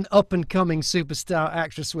not an up and coming superstar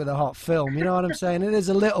actress with a hot film. You know what I'm saying? It is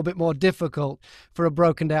a little bit more difficult for a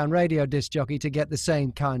broken down radio disc jockey to get the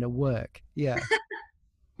same kind of work. Yeah.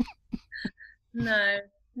 No,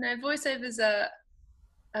 voiceovers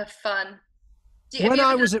are fun. When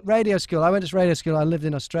I was at radio school, I went to radio school. I lived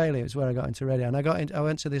in Australia. Is where I got into radio, and I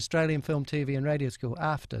went to the Australian Film, TV, and Radio School,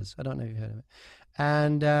 AFTRS. I don't know if you've heard of it.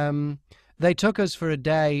 And they took us for a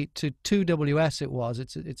day to 2WS. It was.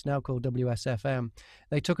 It's now called WSFM.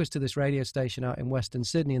 They took us to this radio station out in Western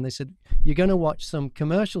Sydney, and they said, "You're going to watch some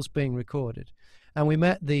commercials being recorded." And we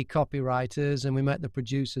met the copywriters and we met the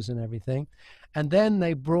producers and everything, and then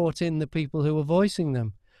they brought in the people who were voicing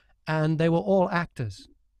them, and they were all actors.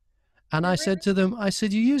 And I said to them,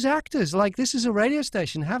 you use actors. Like, this is a radio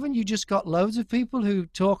station. Haven't you just got loads of people who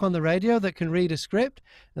talk on the radio that can read a script?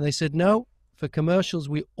 And they said, no, for commercials,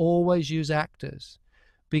 we always use actors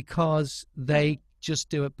because they just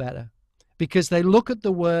do it better. Because they look at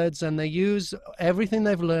the words and they use everything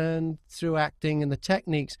they've learned through acting and the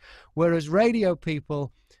techniques. Whereas radio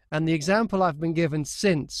people, and the example I've been given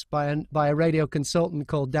since by a radio consultant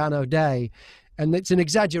called Dan O'Day, and it's an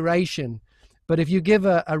exaggeration, but if you give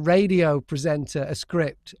a radio presenter a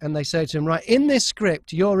script and they say to him, right, in this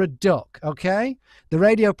script, you're a duck, okay? The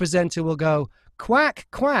radio presenter will go, quack,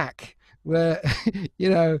 quack, where, you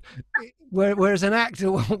know, whereas an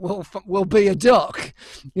actor will be a duck,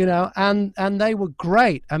 you know, and they were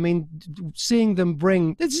great. I mean, seeing them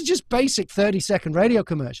this is just basic 30-second radio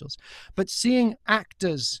commercials, but seeing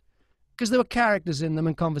actors, because there were characters in them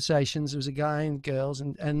and conversations. There was a guy and girls,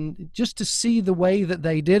 and just to see the way that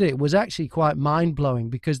they did it was actually quite mind-blowing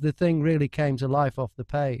because the thing really came to life off the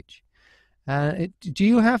page. Do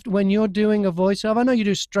you have to, when you're doing a voiceover, I know you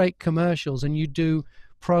do straight commercials and you do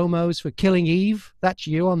promos for Killing Eve. That's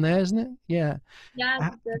you on there, isn't it? Yeah.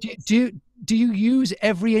 Yeah. Do you use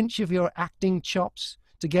every inch of your acting chops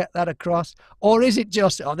to get that across? Or is it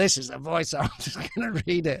just, oh, this is a voiceover, I'm just going to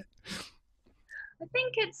read it? I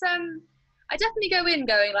think it's I definitely go in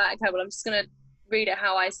going like, okay, well, I'm just gonna read it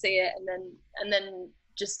how I see it, and then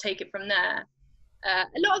just take it from there.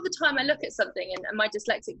 A lot of the time I look at something and my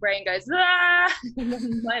dyslexic brain goes, ah! And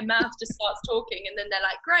then my mouth just starts talking, and then they're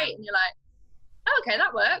like, great, and you're like, oh, okay,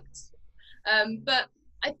 that worked. But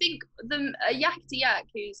I think Yak to Yak,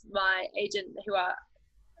 who's my agent, who are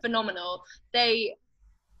phenomenal,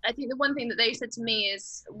 I think the one thing that they said to me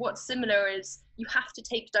is what's similar is you have to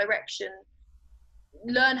take direction,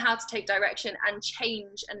 learn how to take direction and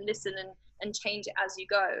change and listen and change it as you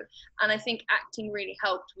go. And I think acting really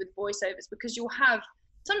helped with voiceovers because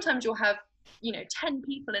sometimes you'll have, you know, 10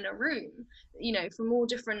 people in a room, you know, from all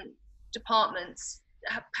different departments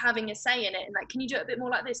having a say in it. And like, can you do it a bit more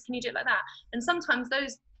like this? Can you do it like that? And sometimes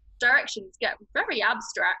those directions get very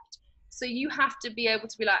abstract. So you have to be able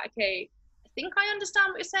to be like, okay, I think I understand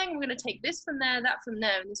what you're saying. We're going to take this from there, that from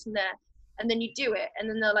there, and this from there. And then you do it. And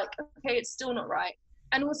then they're like, okay, it's still not right.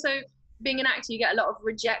 And also being an actor, you get a lot of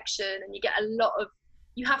rejection and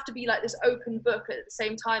you have to be like this open book at the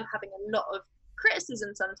same time, having a lot of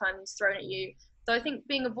criticism sometimes thrown at you. So I think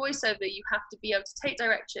being a voiceover, you have to be able to take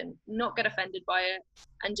direction, not get offended by it,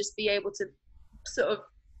 and just be able to sort of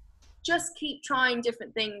just keep trying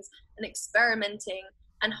different things and experimenting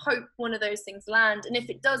and hope one of those things land. And if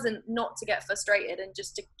it doesn't, not to get frustrated and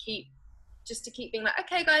just to keep being like,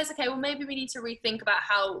 okay guys, okay, well maybe we need to rethink about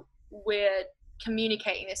how we're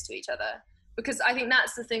communicating this to each other. Because I think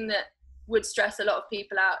that's the thing that would stress a lot of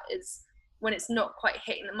people out, is when it's not quite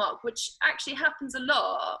hitting the mark, which actually happens a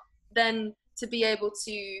lot, then to be able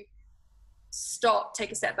to stop,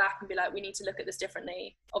 take a step back and be like, we need to look at this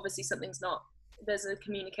differently. Obviously there's a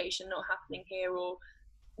communication not happening here, or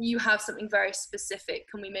you have something very specific.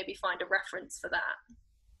 Can we maybe find a reference for that?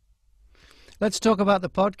 Let's talk about the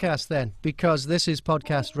podcast then, because this is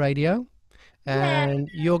podcast radio. And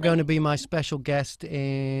you're going to be my special guest it'll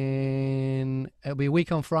be a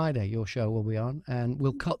week on Friday, your show will be on, and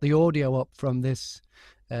we'll cut the audio up from this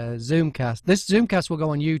Zoomcast. This Zoomcast will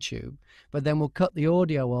go on YouTube, but then we'll cut the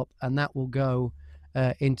audio up and that will go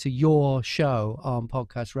into your show on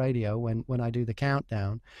podcast radio when I do the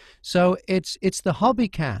countdown. So it's the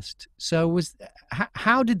Hobbycast. So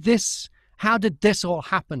how did this all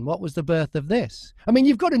happen? What was the birth of this? I mean,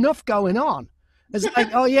 you've got enough going on. It's like,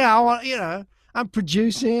 oh yeah, I'm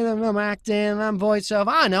producing, I'm acting, I'm voiceover.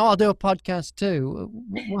 I know, I'll do a podcast too.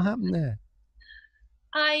 What happened there?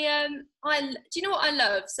 Do you know what I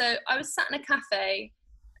love? So I was sat in a cafe,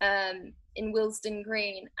 in Willesden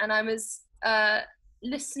Green, and I was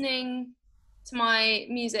listening to my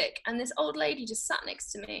music, and this old lady just sat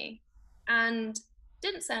next to me, and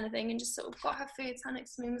didn't say anything, and just sort of got her food, sat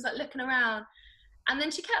next to me, and was like looking around, and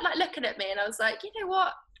then she kept like looking at me, and I was like, you know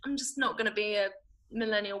what? I'm just not gonna be a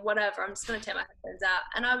millennial, whatever. I'm just gonna take my headphones out,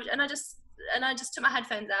 and I just took my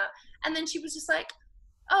headphones out, and then she was just like,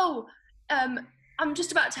 oh, I'm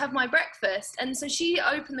just about to have my breakfast. And so she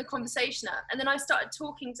opened the conversation up, and then I started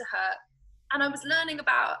talking to her, and I was learning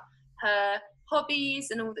about her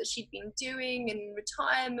hobbies and all that she'd been doing in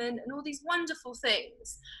retirement and all these wonderful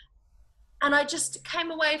things. And I just came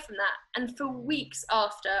away from that. And for weeks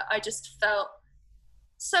after, I just felt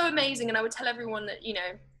so amazing. And I would tell everyone that, you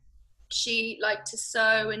know, she liked to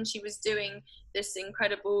sew, and she was doing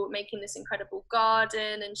making this incredible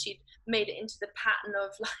garden, and she'd made it into the pattern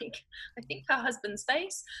of, like, I think her husband's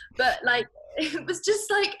face, but like it was just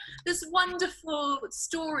like this wonderful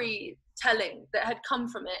storytelling that had come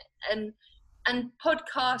from it. And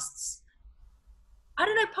podcasts, I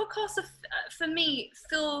don't know, podcasts are, for me,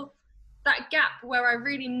 fill that gap where I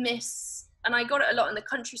really miss, and I got it a lot in the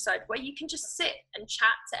countryside, where you can just sit and chat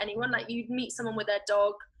to anyone. Like, you'd meet someone with their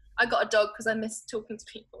dog. I got a dog because I miss talking to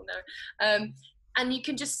people now. And you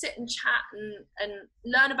can just sit and chat and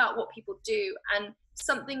learn about what people do. And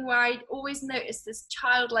something where I'd always noticed this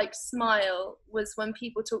childlike smile was when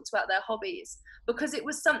people talked about their hobbies, because it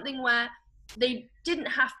was something where they didn't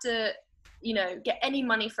have to, you know, get any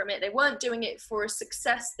money from it. They weren't doing it for a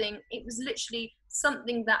success thing. It was literally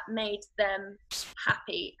something that made them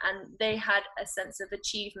happy, and they had a sense of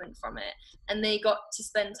achievement from it, and they got to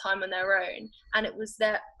spend time on their own, and it was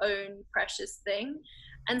their own precious thing.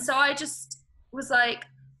 And so I just was like,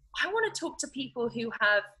 I want to talk to people who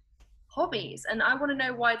have hobbies, and I want to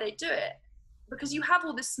know why they do it, because you have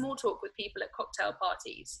all this small talk with people at cocktail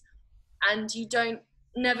parties, and you don't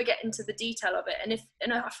never get into the detail of it.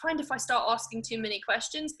 And I find if I start asking too many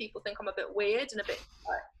questions, people think I'm a bit weird and a bit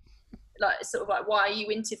like sort of like, why are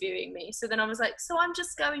you interviewing me? So then I was like, so I'm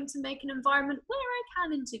just going to make an environment where I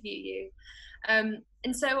can interview you.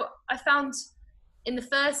 And so I found in the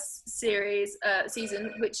first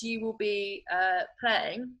season, which you will be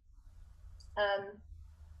playing, I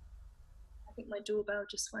think my doorbell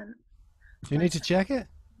just went. You need to check it?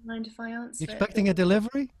 Mind if I answer? You expecting a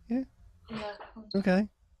delivery? Yeah. Yeah. Okay.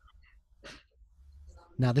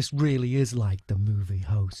 Now this really is like the movie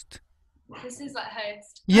host. This is like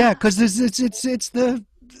host. Yeah, because it's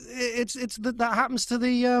that happens to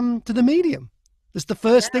the medium. It's the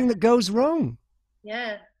first thing that goes wrong.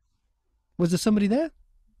 Yeah. Was there somebody there?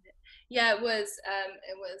 Yeah, it was.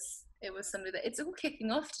 It was somebody that. It's all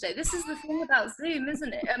kicking off today. This is the thing about Zoom,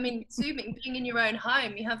 isn't it? I mean, Zooming, being in your own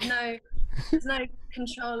home, you have there's no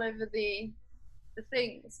control over the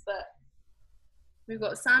things. But we've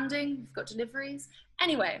got sanding, we've got deliveries.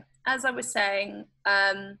 Anyway, as I was saying,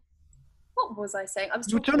 what was I saying?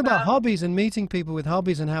 You were talking about hobbies and meeting people with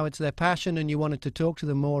hobbies and how it's their passion, and you wanted to talk to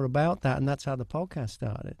them more about that, and that's how the podcast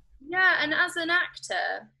started. Yeah, and as an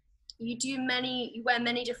actor, you wear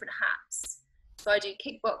many different hats. So I do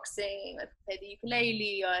kickboxing, I play the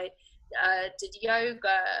ukulele, I did yoga,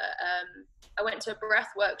 I went to a breath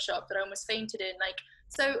workshop that I almost fainted in. Like,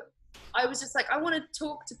 so I was just like, I want to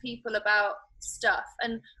talk to people about stuff.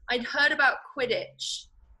 And I'd heard about Quidditch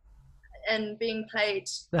and being played.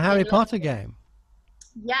 The Harry Potter game?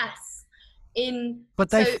 Yes. But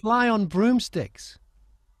they fly on broomsticks.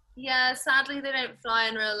 Yeah, sadly they don't fly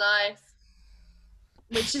in real life,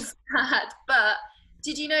 which is sad. But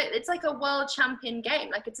did you know it's like a world champion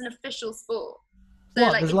game? Like, it's an official sport. So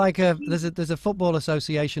what? There's a football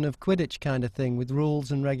association of Quidditch kind of thing with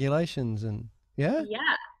rules and regulations, and yeah.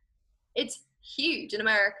 Yeah, it's huge in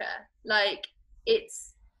America. Like,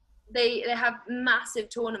 they have massive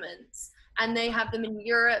tournaments, and they have them in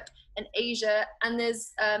Europe and Asia, and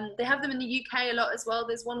there's they have them in the UK a lot as well.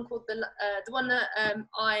 There's one called the one that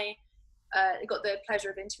I got the pleasure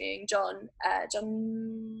of interviewing, John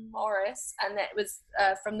Morris, and it was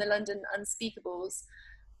from the London Unspeakables,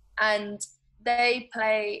 and they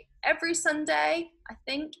play every Sunday, I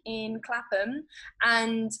think, in Clapham,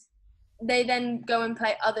 and they then go and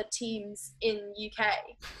play other teams in UK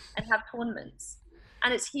and have tournaments.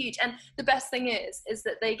 and it's huge. And the best thing is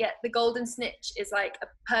that they get the golden snitch is like a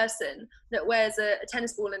person that wears a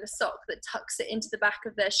tennis ball in a sock that tucks it into the back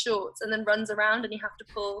of their shorts and then runs around, and you have to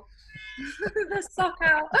pull the sock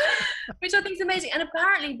out, which I think is amazing. And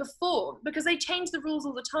apparently before, because they change the rules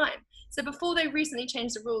all the time, so before they recently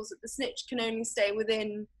changed the rules that the snitch can only stay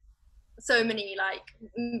within so many like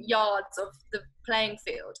yards of the playing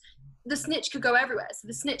field, the snitch could go everywhere. So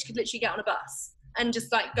the snitch could literally get on a bus and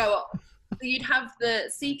just like go off. So you'd have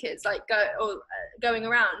the seekers like going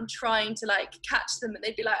around trying to like catch them, and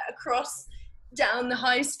they'd be like across down the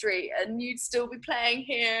high street, and you'd still be playing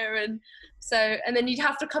here, and then you'd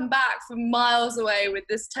have to come back from miles away with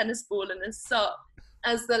this tennis ball and a sock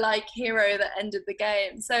as the like hero that ended the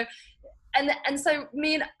game. So so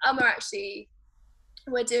me and Amma actually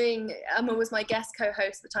Amma was my guest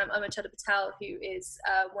co-host at the time, Amma Chadha Patel, who is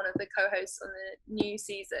one of the co-hosts on the new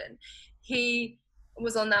season. He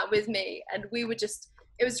was on that with me, and we were just,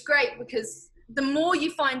 it was great because the more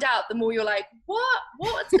you find out, the more you're like,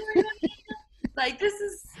 what's going on here? Like,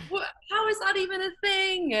 how is that even a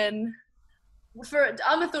thing? And for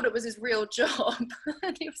Amma thought it was his real job.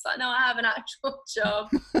 And he was like, no, I have an actual job.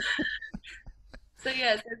 So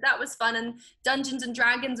yeah, so that was fun. And Dungeons and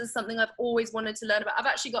Dragons is something I've always wanted to learn about. I've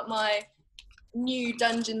actually got my new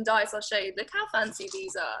dungeon dice. I'll show you. Look how fancy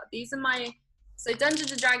these are. These are so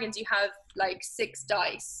Dungeons and Dragons, you have like 6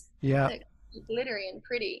 dice. Yeah. They're glittery and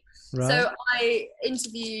pretty. Right. So I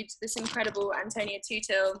interviewed this incredible Antonia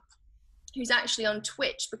Tutil, who's actually on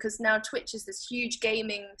Twitch, because now Twitch is this huge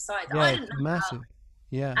gaming site that I didn't know massive. about.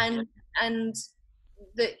 Yeah. And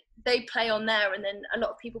that they play on there, and then a lot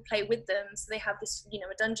of people play with them. So they have this,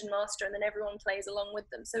 a dungeon master, and then everyone plays along with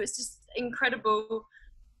them. So it's just incredible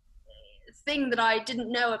thing that I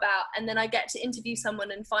didn't know about. And then I get to interview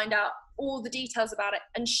someone and find out all the details about it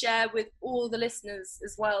and share with all the listeners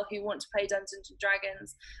as well who want to play Dungeons and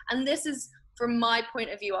Dragons. And this is from my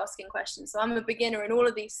point of view asking questions. So I'm a beginner in all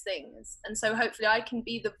of these things. And so hopefully I can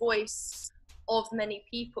be the voice of many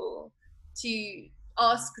people to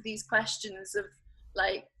ask these questions of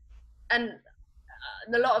like, and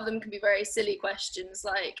a lot of them can be very silly questions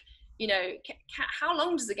like, how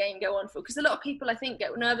long does the game go on for? Because a lot of people, I think,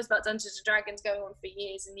 get nervous about Dungeons and Dragons going on for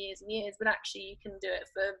years and years and years, but actually you can do it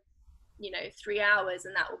for, 3 hours,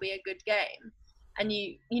 and that will be a good game. And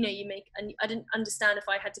you make, and I didn't understand if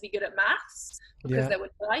I had to be good at maths because there were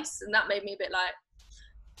dice, and that made me a bit like,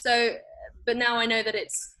 so, but now I know that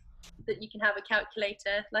that you can have a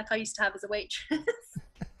calculator like I used to have as a waitress.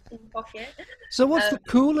 In the pocket. So what's the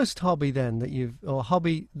coolest hobby then that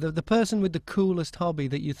the person with the coolest hobby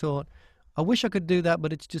that you thought, I wish I could do that,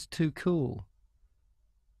 but it's just too cool?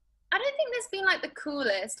 I don't think there's been like the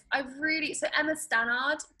coolest. So Emma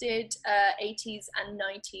Stannard did 80s and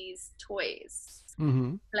 90s toys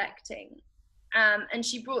collecting. And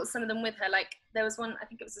she brought some of them with her. Like there was one, I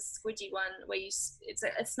think it was a squidgy one where it's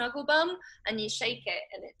a snuggle bum and you shake it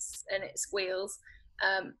and it squeals.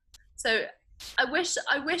 So I wish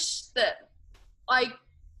that I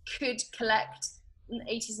could collect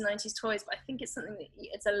 80s and 90s toys, but I think it's something that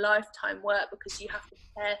it's a lifetime work because you have to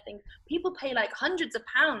prepare things. People pay like hundreds of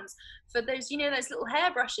pounds for those, those little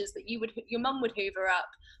hairbrushes that your mum would hoover up,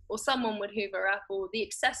 or someone would hoover up, or the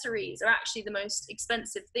accessories are actually the most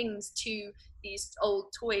expensive things to these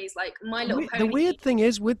old toys, like My Little Pony. The weird thing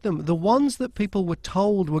is with them, the ones that people were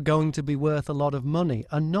told were going to be worth a lot of money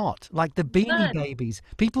are not. Like the Beanie Babies.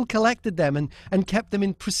 People collected them and kept them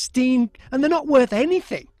in pristine, and they're not worth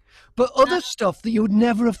anything. But other stuff that you would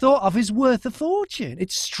never have thought of is worth a fortune.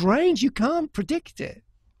 It's strange. You can't predict it.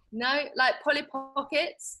 No, like Polly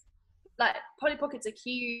Pockets. Like Polly Pockets are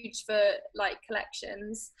huge for like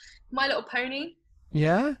collections. My Little Pony.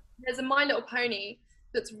 Yeah? There's a My Little Pony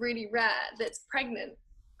that's really rare, that's pregnant.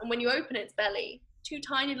 And when you open its belly, 2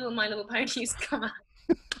 tiny little My Little Ponies come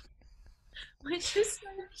out. Which is so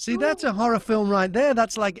See, that's a horror film right there.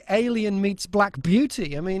 That's like Alien meets Black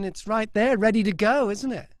Beauty. I mean, it's right there, ready to go,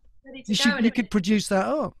 isn't it? You could produce that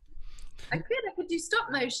up. I could do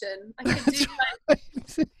stop motion. I could do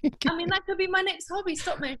that could be my next hobby,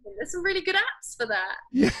 stop motion. There's some really good apps for that.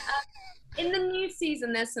 Yeah. In the new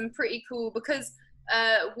season, there's some pretty cool, because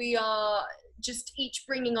we are just each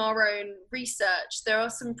bringing our own research. There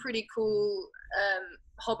are some pretty cool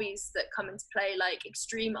hobbies that come into play, like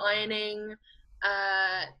extreme ironing.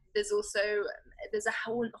 There's a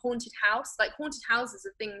haunted house. Like haunted houses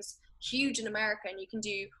are things huge in America, and you can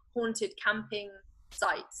do haunted camping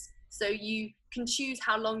sites. So you can choose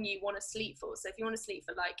how long you want to sleep for. So if you want to sleep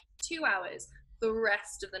for like 2 hours, the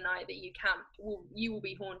rest of the night that you camp, you will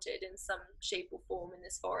be haunted in some shape or form in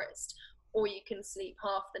this forest. Or you can sleep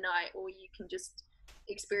half the night, or you can just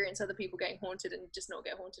experience other people getting haunted and just not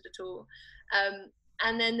get haunted at all.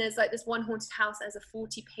 And then there's like this one haunted house that has a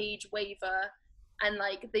 40-page waiver, and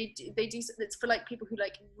like they do it's for like people who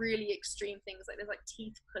like really extreme things, like there's like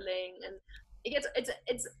teeth pulling, and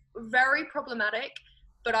it's very problematic.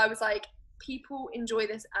 But I was like, people enjoy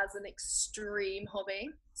this as an extreme hobby.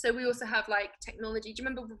 So we also have like technology. Do you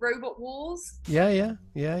remember Robot Wars? Yeah. You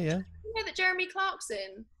know that Jeremy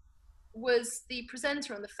Clarkson was the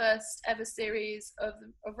presenter on the first ever series of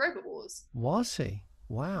Robot Wars. Was he?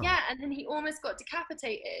 Wow. Yeah, and then he almost got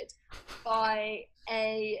decapitated by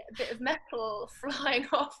a bit of metal flying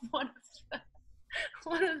off one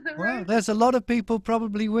of the Wow, robots. there's a lot of people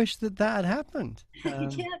probably wish that had happened.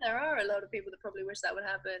 Yeah, there are a lot of people that probably wish that would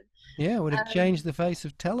happen. Yeah, it would have changed the face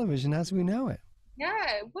of television as we know it.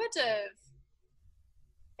 Yeah, it would have.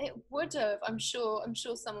 It would have. I'm sure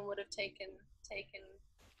someone would have taken.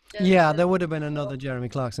 Yeah, there would have been another Jeremy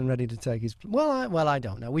Clarkson ready to take his. Well, I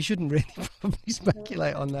don't know. We shouldn't really probably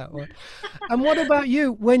speculate on that one. And what about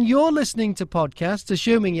you? When you're listening to podcasts,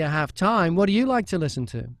 assuming you have time, what do you like to listen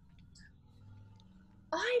to?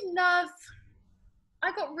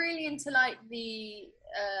 I got really into like the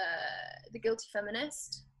Guilty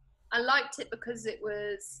Feminist. I liked it because it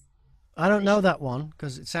was. I don't know that one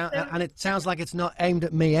because it sounds like it's not aimed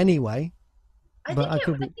at me anyway. I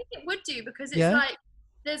think it would do, because it's like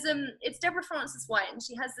there's it's Deborah Frances White, and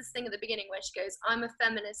she has this thing at the beginning where she goes, "I'm a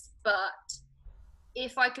feminist, but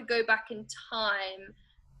if I could go back in time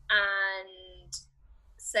and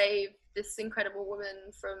save this incredible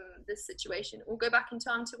woman from this situation, or go back in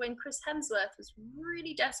time to when Chris Hemsworth was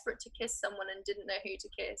really desperate to kiss someone and didn't know who to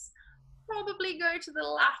kiss, probably go to the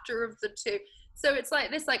latter of the two." So it's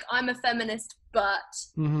like this, like, I'm a feminist, but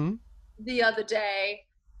the other day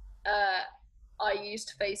I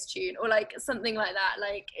used Facetune, or like something like that.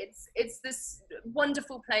 Like it's this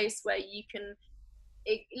wonderful place where you can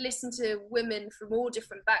listen to women from all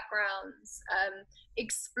different backgrounds,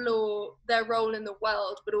 explore their role in the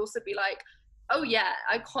world, but also be like, oh yeah,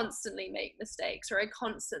 I constantly make mistakes, or I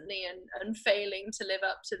constantly and failing to live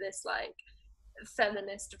up to this like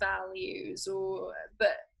feminist values,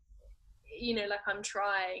 but you know, like I'm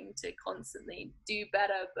trying to constantly do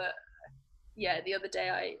better. But yeah, the other day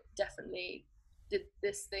I definitely did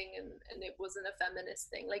this thing and it wasn't a feminist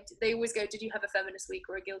thing. Like they always go, did you have a feminist week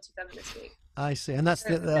or a guilty feminist week? I see. And that's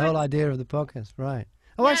the whole idea of the podcast, right?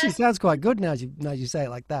 Oh, actually, it sounds quite good now you say it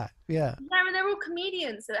like that. Yeah. Yeah, and they're all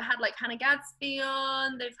comedians. So they had like Hannah Gadsby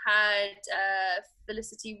on, they've had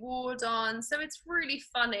Felicity Ward on. So it's really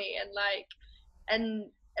funny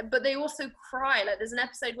but they also cry. Like there's an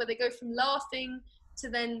episode where they go from laughing to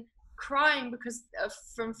then crying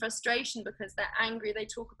from frustration, because they're angry. They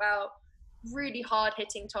talk about really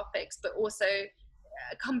hard-hitting topics, but also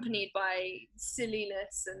accompanied by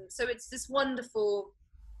silliness. And so it's this wonderful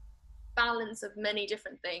balance of many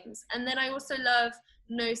different things. And then I also love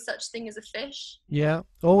No Such Thing as a Fish. Yeah,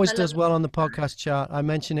 always does well on the podcast chart. I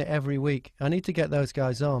mention it every week. I need to get those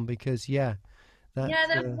guys on because they're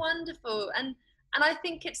wonderful. And I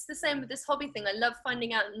think it's the same with this hobby thing. I love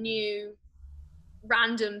finding out new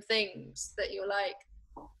random things that you're like,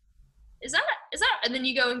 is that? And then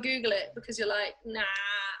you go and Google it because you're like, nah,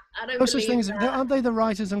 I don't believe things, that. Aren't they the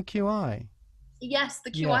writers on QI? Yes,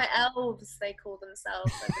 the QI elves, they call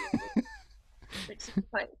themselves, I believe. Which is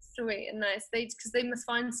quite sweet and nice. Because they must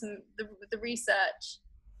find the research.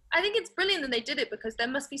 I think it's brilliant that they did it, because there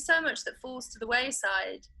must be so much that falls to the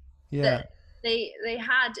wayside. Yeah. That they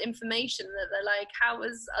had information that they're like, how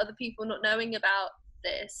was other people not knowing about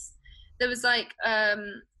this? There was like,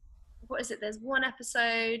 what is it? There's one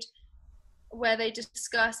episode where they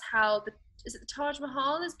discuss how the Taj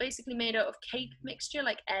Mahal is basically made out of cake mixture,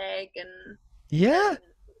 like egg and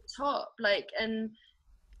top, like, and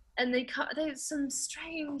there's so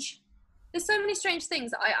many strange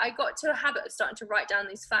things. I got to a habit of starting to write down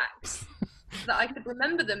these facts that I could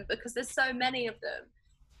remember them, because there's so many of them.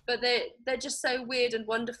 But they're just so weird and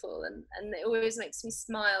wonderful, and it always makes me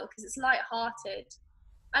smile because it's light-hearted.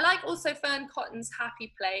 I like also Fern Cotton's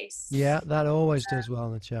Happy Place. Yeah, that always does well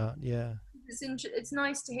on the chart. Yeah, it's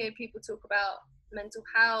nice to hear people talk about mental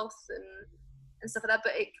health and stuff like that,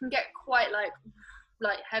 but it can get quite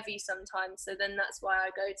like heavy sometimes. So then that's why I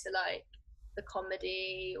go to like the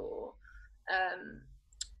comedy or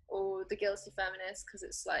the Guilty Feminist, because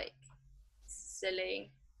it's like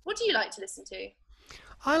silly. What do you like to listen to?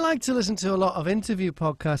 I like to listen to a lot of interview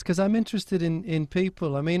podcasts because I'm interested in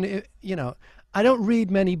people. I mean, I don't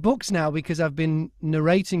read many books now because I've been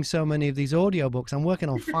narrating so many of these audiobooks. I'm working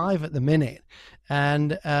on 5 at the minute.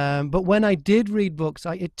 And but when I did read books,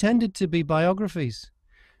 it tended to be biographies,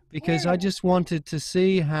 because I just wanted to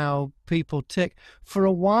see how people tick. For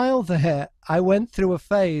a while there, I went through a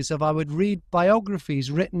phase of I would read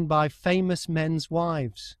biographies written by famous men's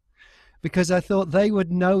wives because I thought they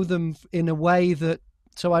would know them in a way that.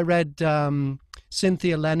 So I read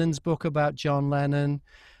Cynthia Lennon's book about John Lennon,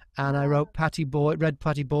 and I read Patty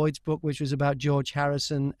Boyd's book, which was about George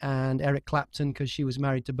Harrison and Eric Clapton, because she was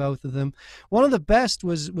married to both of them. One of the best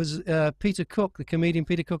was Peter Cook, the comedian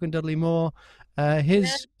Peter Cook, and Dudley Moore.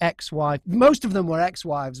 His ex-wife. Most of them were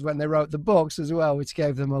ex-wives when they wrote the books as well, which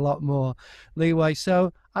gave them a lot more leeway.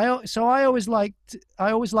 So I always liked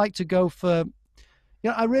to go for.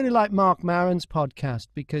 I really like Mark Maron's podcast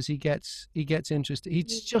because he gets interested.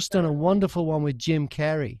 He's just done a wonderful one with Jim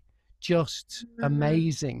Carrey, just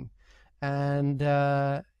amazing. And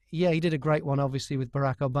he did a great one, obviously, with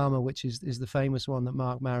Barack Obama, which is the famous one that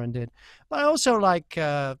Mark Maron did. But I also like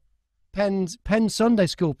Penn Sunday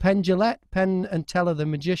School, Penn and Teller the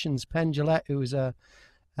Magicians. Penn Jillette, who is a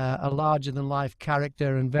larger-than-life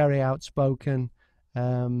character and very outspoken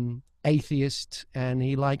atheist, and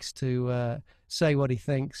he likes to say what he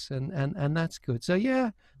thinks, and that's good. So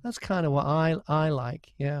that's kind of what I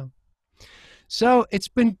like. Yeah. So it's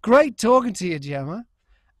been great talking to you, Gemma.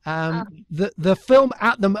 The film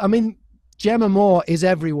Jemma Moore is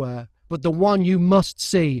everywhere, but the one you must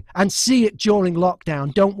see, and see it during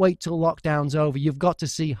lockdown. Don't wait till lockdown's over. You've got to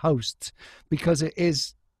see Host, because it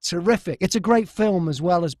is terrific. It's a great film as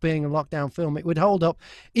well as being a lockdown film. It would hold up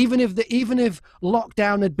even if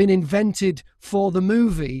lockdown had been invented for the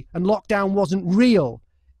movie and lockdown wasn't real.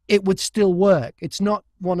 It would still work. It's not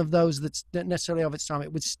one of those that's necessarily of its time.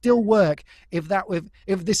 It would still work if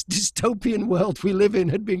this dystopian world we live in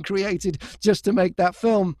had been created just to make that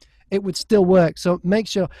film. It would still work. So make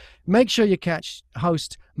sure you catch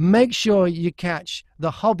Host. Make sure you catch the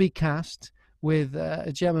Hobbycast with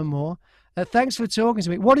Jemma Moore. Thanks for talking to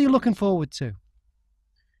me. What are you looking forward to?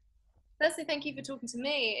 Firstly, thank you for talking to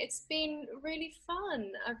me. It's been really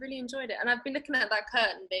fun. I've really enjoyed it. And I've been looking at that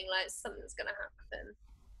curtain being like, something's going to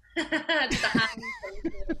happen. Just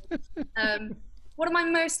a hand. What am I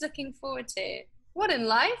most looking forward to? What, in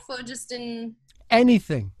life, or just in...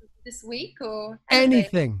 Anything. This week, or...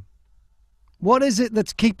 Anything. What is it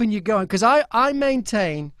that's keeping you going? Because I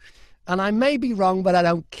maintain, and I may be wrong, but I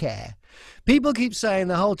don't care. People keep saying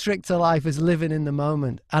the whole trick to life is living in the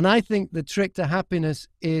moment. And I think the trick to happiness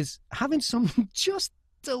is having something just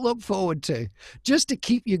to look forward to, just to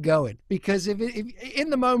keep you going. Because if in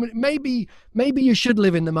the moment, maybe you should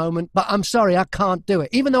live in the moment, but I'm sorry, I can't do it.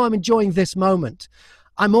 Even though I'm enjoying this moment,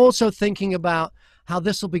 I'm also thinking about how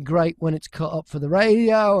this will be great when it's cut up for the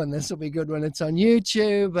radio, and this will be good when it's on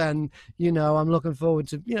YouTube. And, I'm looking forward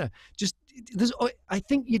to, I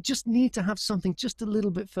think you just need to have something just a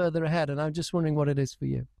little bit further ahead. And I'm just wondering what it is for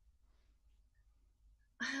you.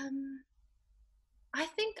 I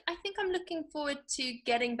think I'm looking forward to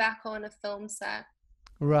getting back on a film set.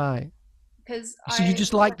 Right. Because you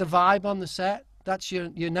just like the vibe on the set? That's your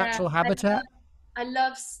natural habitat? I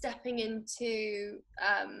love stepping into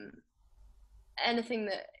anything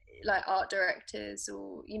that, like, art directors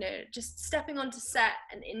or, just stepping onto set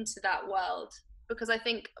and into that world. Because I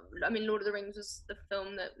think, Lord of the Rings was the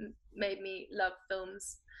film that made me love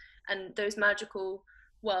films and those magical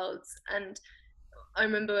worlds. And I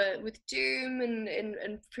remember with Doom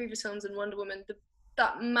and previous films and Wonder Woman,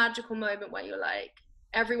 that magical moment where you're like,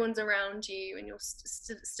 everyone's around you and you're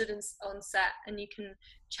stood on set and you can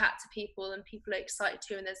chat to people and people are excited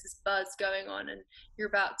too, and there's this buzz going on and you're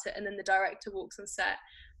about to, and then the director walks on set.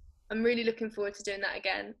 I'm really looking forward to doing that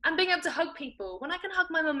again and being able to hug people. When I can hug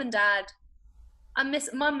my mum and dad,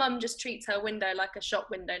 my mum just treats her window like a shop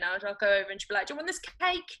window now. I'll go over and she'll be like, do you want this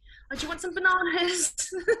cake? Or do you want some bananas?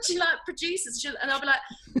 She produces, and I'll be like,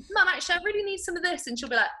 Mum, actually, I really need some of this. And she'll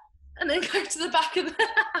be like, and then go to the back of the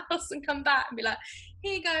house and come back and be like,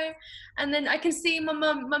 here you go. And then I can see my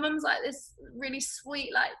mum's like this really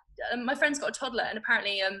sweet, like, my friend's got a toddler, and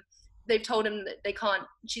apparently they've told him that they can't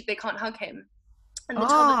hug him. And the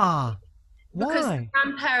toddler, because why?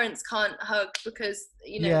 Grandparents can't hug because,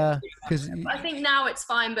 because I think now it's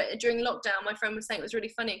fine, but during lockdown, my friend was saying it was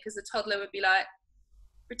really funny because the toddler would be like,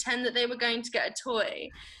 pretend that they were going to get a toy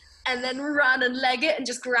and then run and leg it and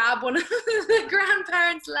just grab one of the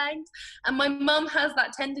grandparents' legs. And my mum has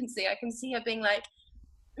that tendency. I can see her being like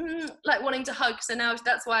wanting to hug. So now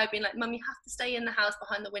that's why I've been like, Mum, you have to stay in the house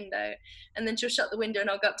behind the window. And then she'll shut the window and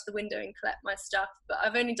I'll go up to the window and collect my stuff. But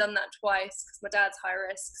I've only done that twice because my dad's high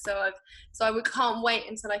risk. So I can't wait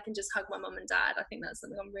until I can just hug my mum and dad. I think that's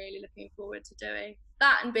something I'm really looking forward to doing.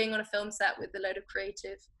 That and being on a film set with a load of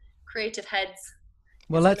creative heads.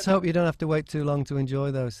 Well, let's hope you don't have to wait too long to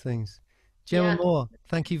enjoy those things. Jemma Yeah. Moore,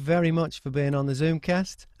 thank you very much for being on the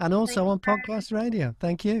Zoomcast and Thank also you, on podcast radio.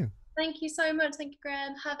 Thank you. thank you so much. Thank you,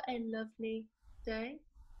 Graham. Have a lovely day.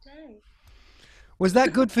 Was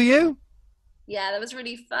that good for you? Yeah, that was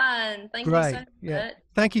really fun. Thank you so Great. Yeah. much.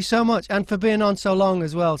 Thank you so much, and for being on so long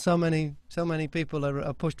as well. So many people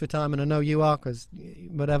are pushed for time, and I know you are, because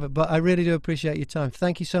whatever. But I really do appreciate your time.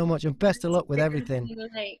 Thank you so much, and best of luck with Sorry again for everything. being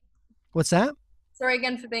late. What's that? Sorry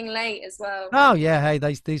again for being late as well. Oh yeah. Hey,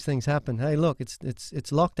 these things happen. Hey, look, it's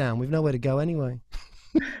lockdown. We've nowhere to go anyway.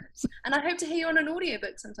 And I hope to hear you on an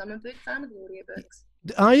audiobook sometime. I'm a big fan of audiobooks.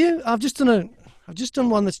 Are you? I've just done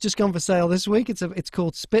one that's just gone for sale this week. It's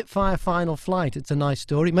called Spitfire Final Flight. It's a nice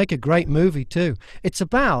story. Make a great movie too. It's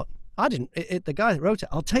about the guy that wrote it.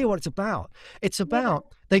 I'll tell you what it's about. It's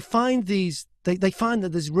about they find that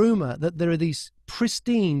there's rumor that there are these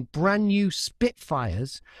pristine brand new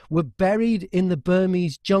Spitfires were buried in the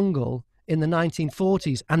Burmese jungle in the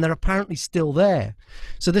 1940s, and they're apparently still there.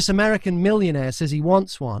 So this American millionaire says he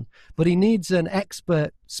wants one, but he needs an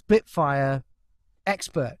expert Spitfire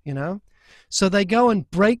expert, So they go and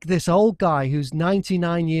break this old guy who's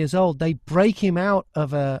 99 years old. They break him out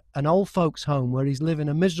of an old folks home where he's living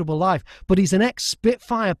a miserable life, but he's an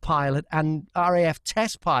ex-Spitfire pilot and RAF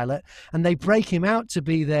test pilot, and they break him out to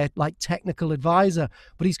be their technical advisor,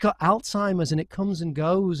 but he's got Alzheimer's and it comes and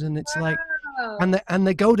goes, and it's and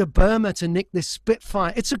they go to Burma to nick this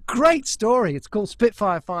Spitfire. It's a great story. It's called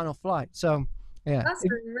Spitfire Final Flight. So yeah, That's a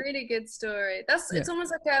really good story. It's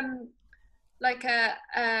almost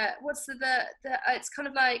what's the it's kind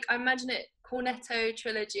of like, I imagine it, Cornetto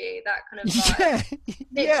trilogy, that kind of vibe.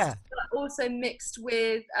 Yeah. But also mixed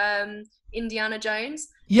with Indiana Jones.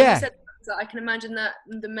 Yeah. You said that, I can imagine that,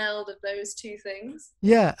 the meld of those two things.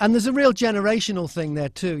 Yeah, and there's a real generational thing there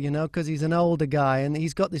too, because he's an older guy and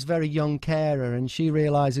he's got this very young carer, and she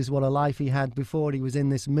realizes what a life he had before he was in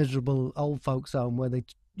this miserable old folks home where they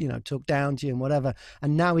took down to you and whatever,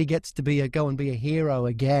 and now he gets to go and be a hero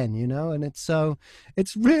again, and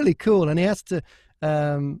it's really cool. And he has to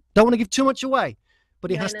don't want to give too much away, but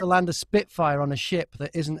he has to land a Spitfire on a ship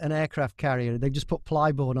that isn't an aircraft carrier. They just put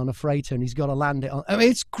plyboard on a freighter and he's got to land it on. I mean,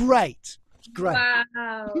 it's great. It's great.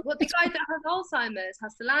 Wow. Well, the guy that has Alzheimer's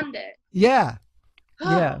has to land it. Yeah.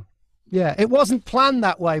 Yeah, it wasn't planned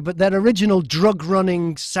that way, but their original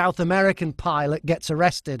drug-running South American pilot gets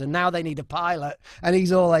arrested, and now they need a pilot, and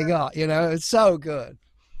he's all they got. It's so good.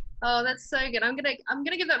 Oh, that's so good. I'm gonna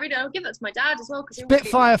give that reading. I'll give that to my dad as well, because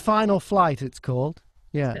Spitfire Final Flight, it's called.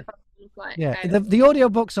 Yeah. Spitfire Final Flight. Yeah. Okay. The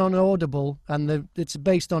audiobook's on Audible, and it's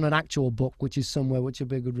based on an actual book, which is somewhere, which would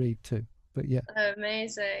be a good read too. But yeah.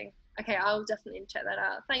 Amazing. Okay, I'll definitely check that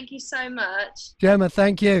out. Thank you so much. Jemma,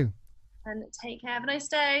 thank you. And take care. Have a nice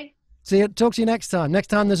day. Talk to you next time. Next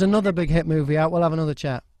time there's another big hit movie out, we'll have another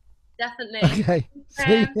chat. Definitely. Okay.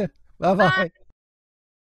 See you. Bye-bye. Bye.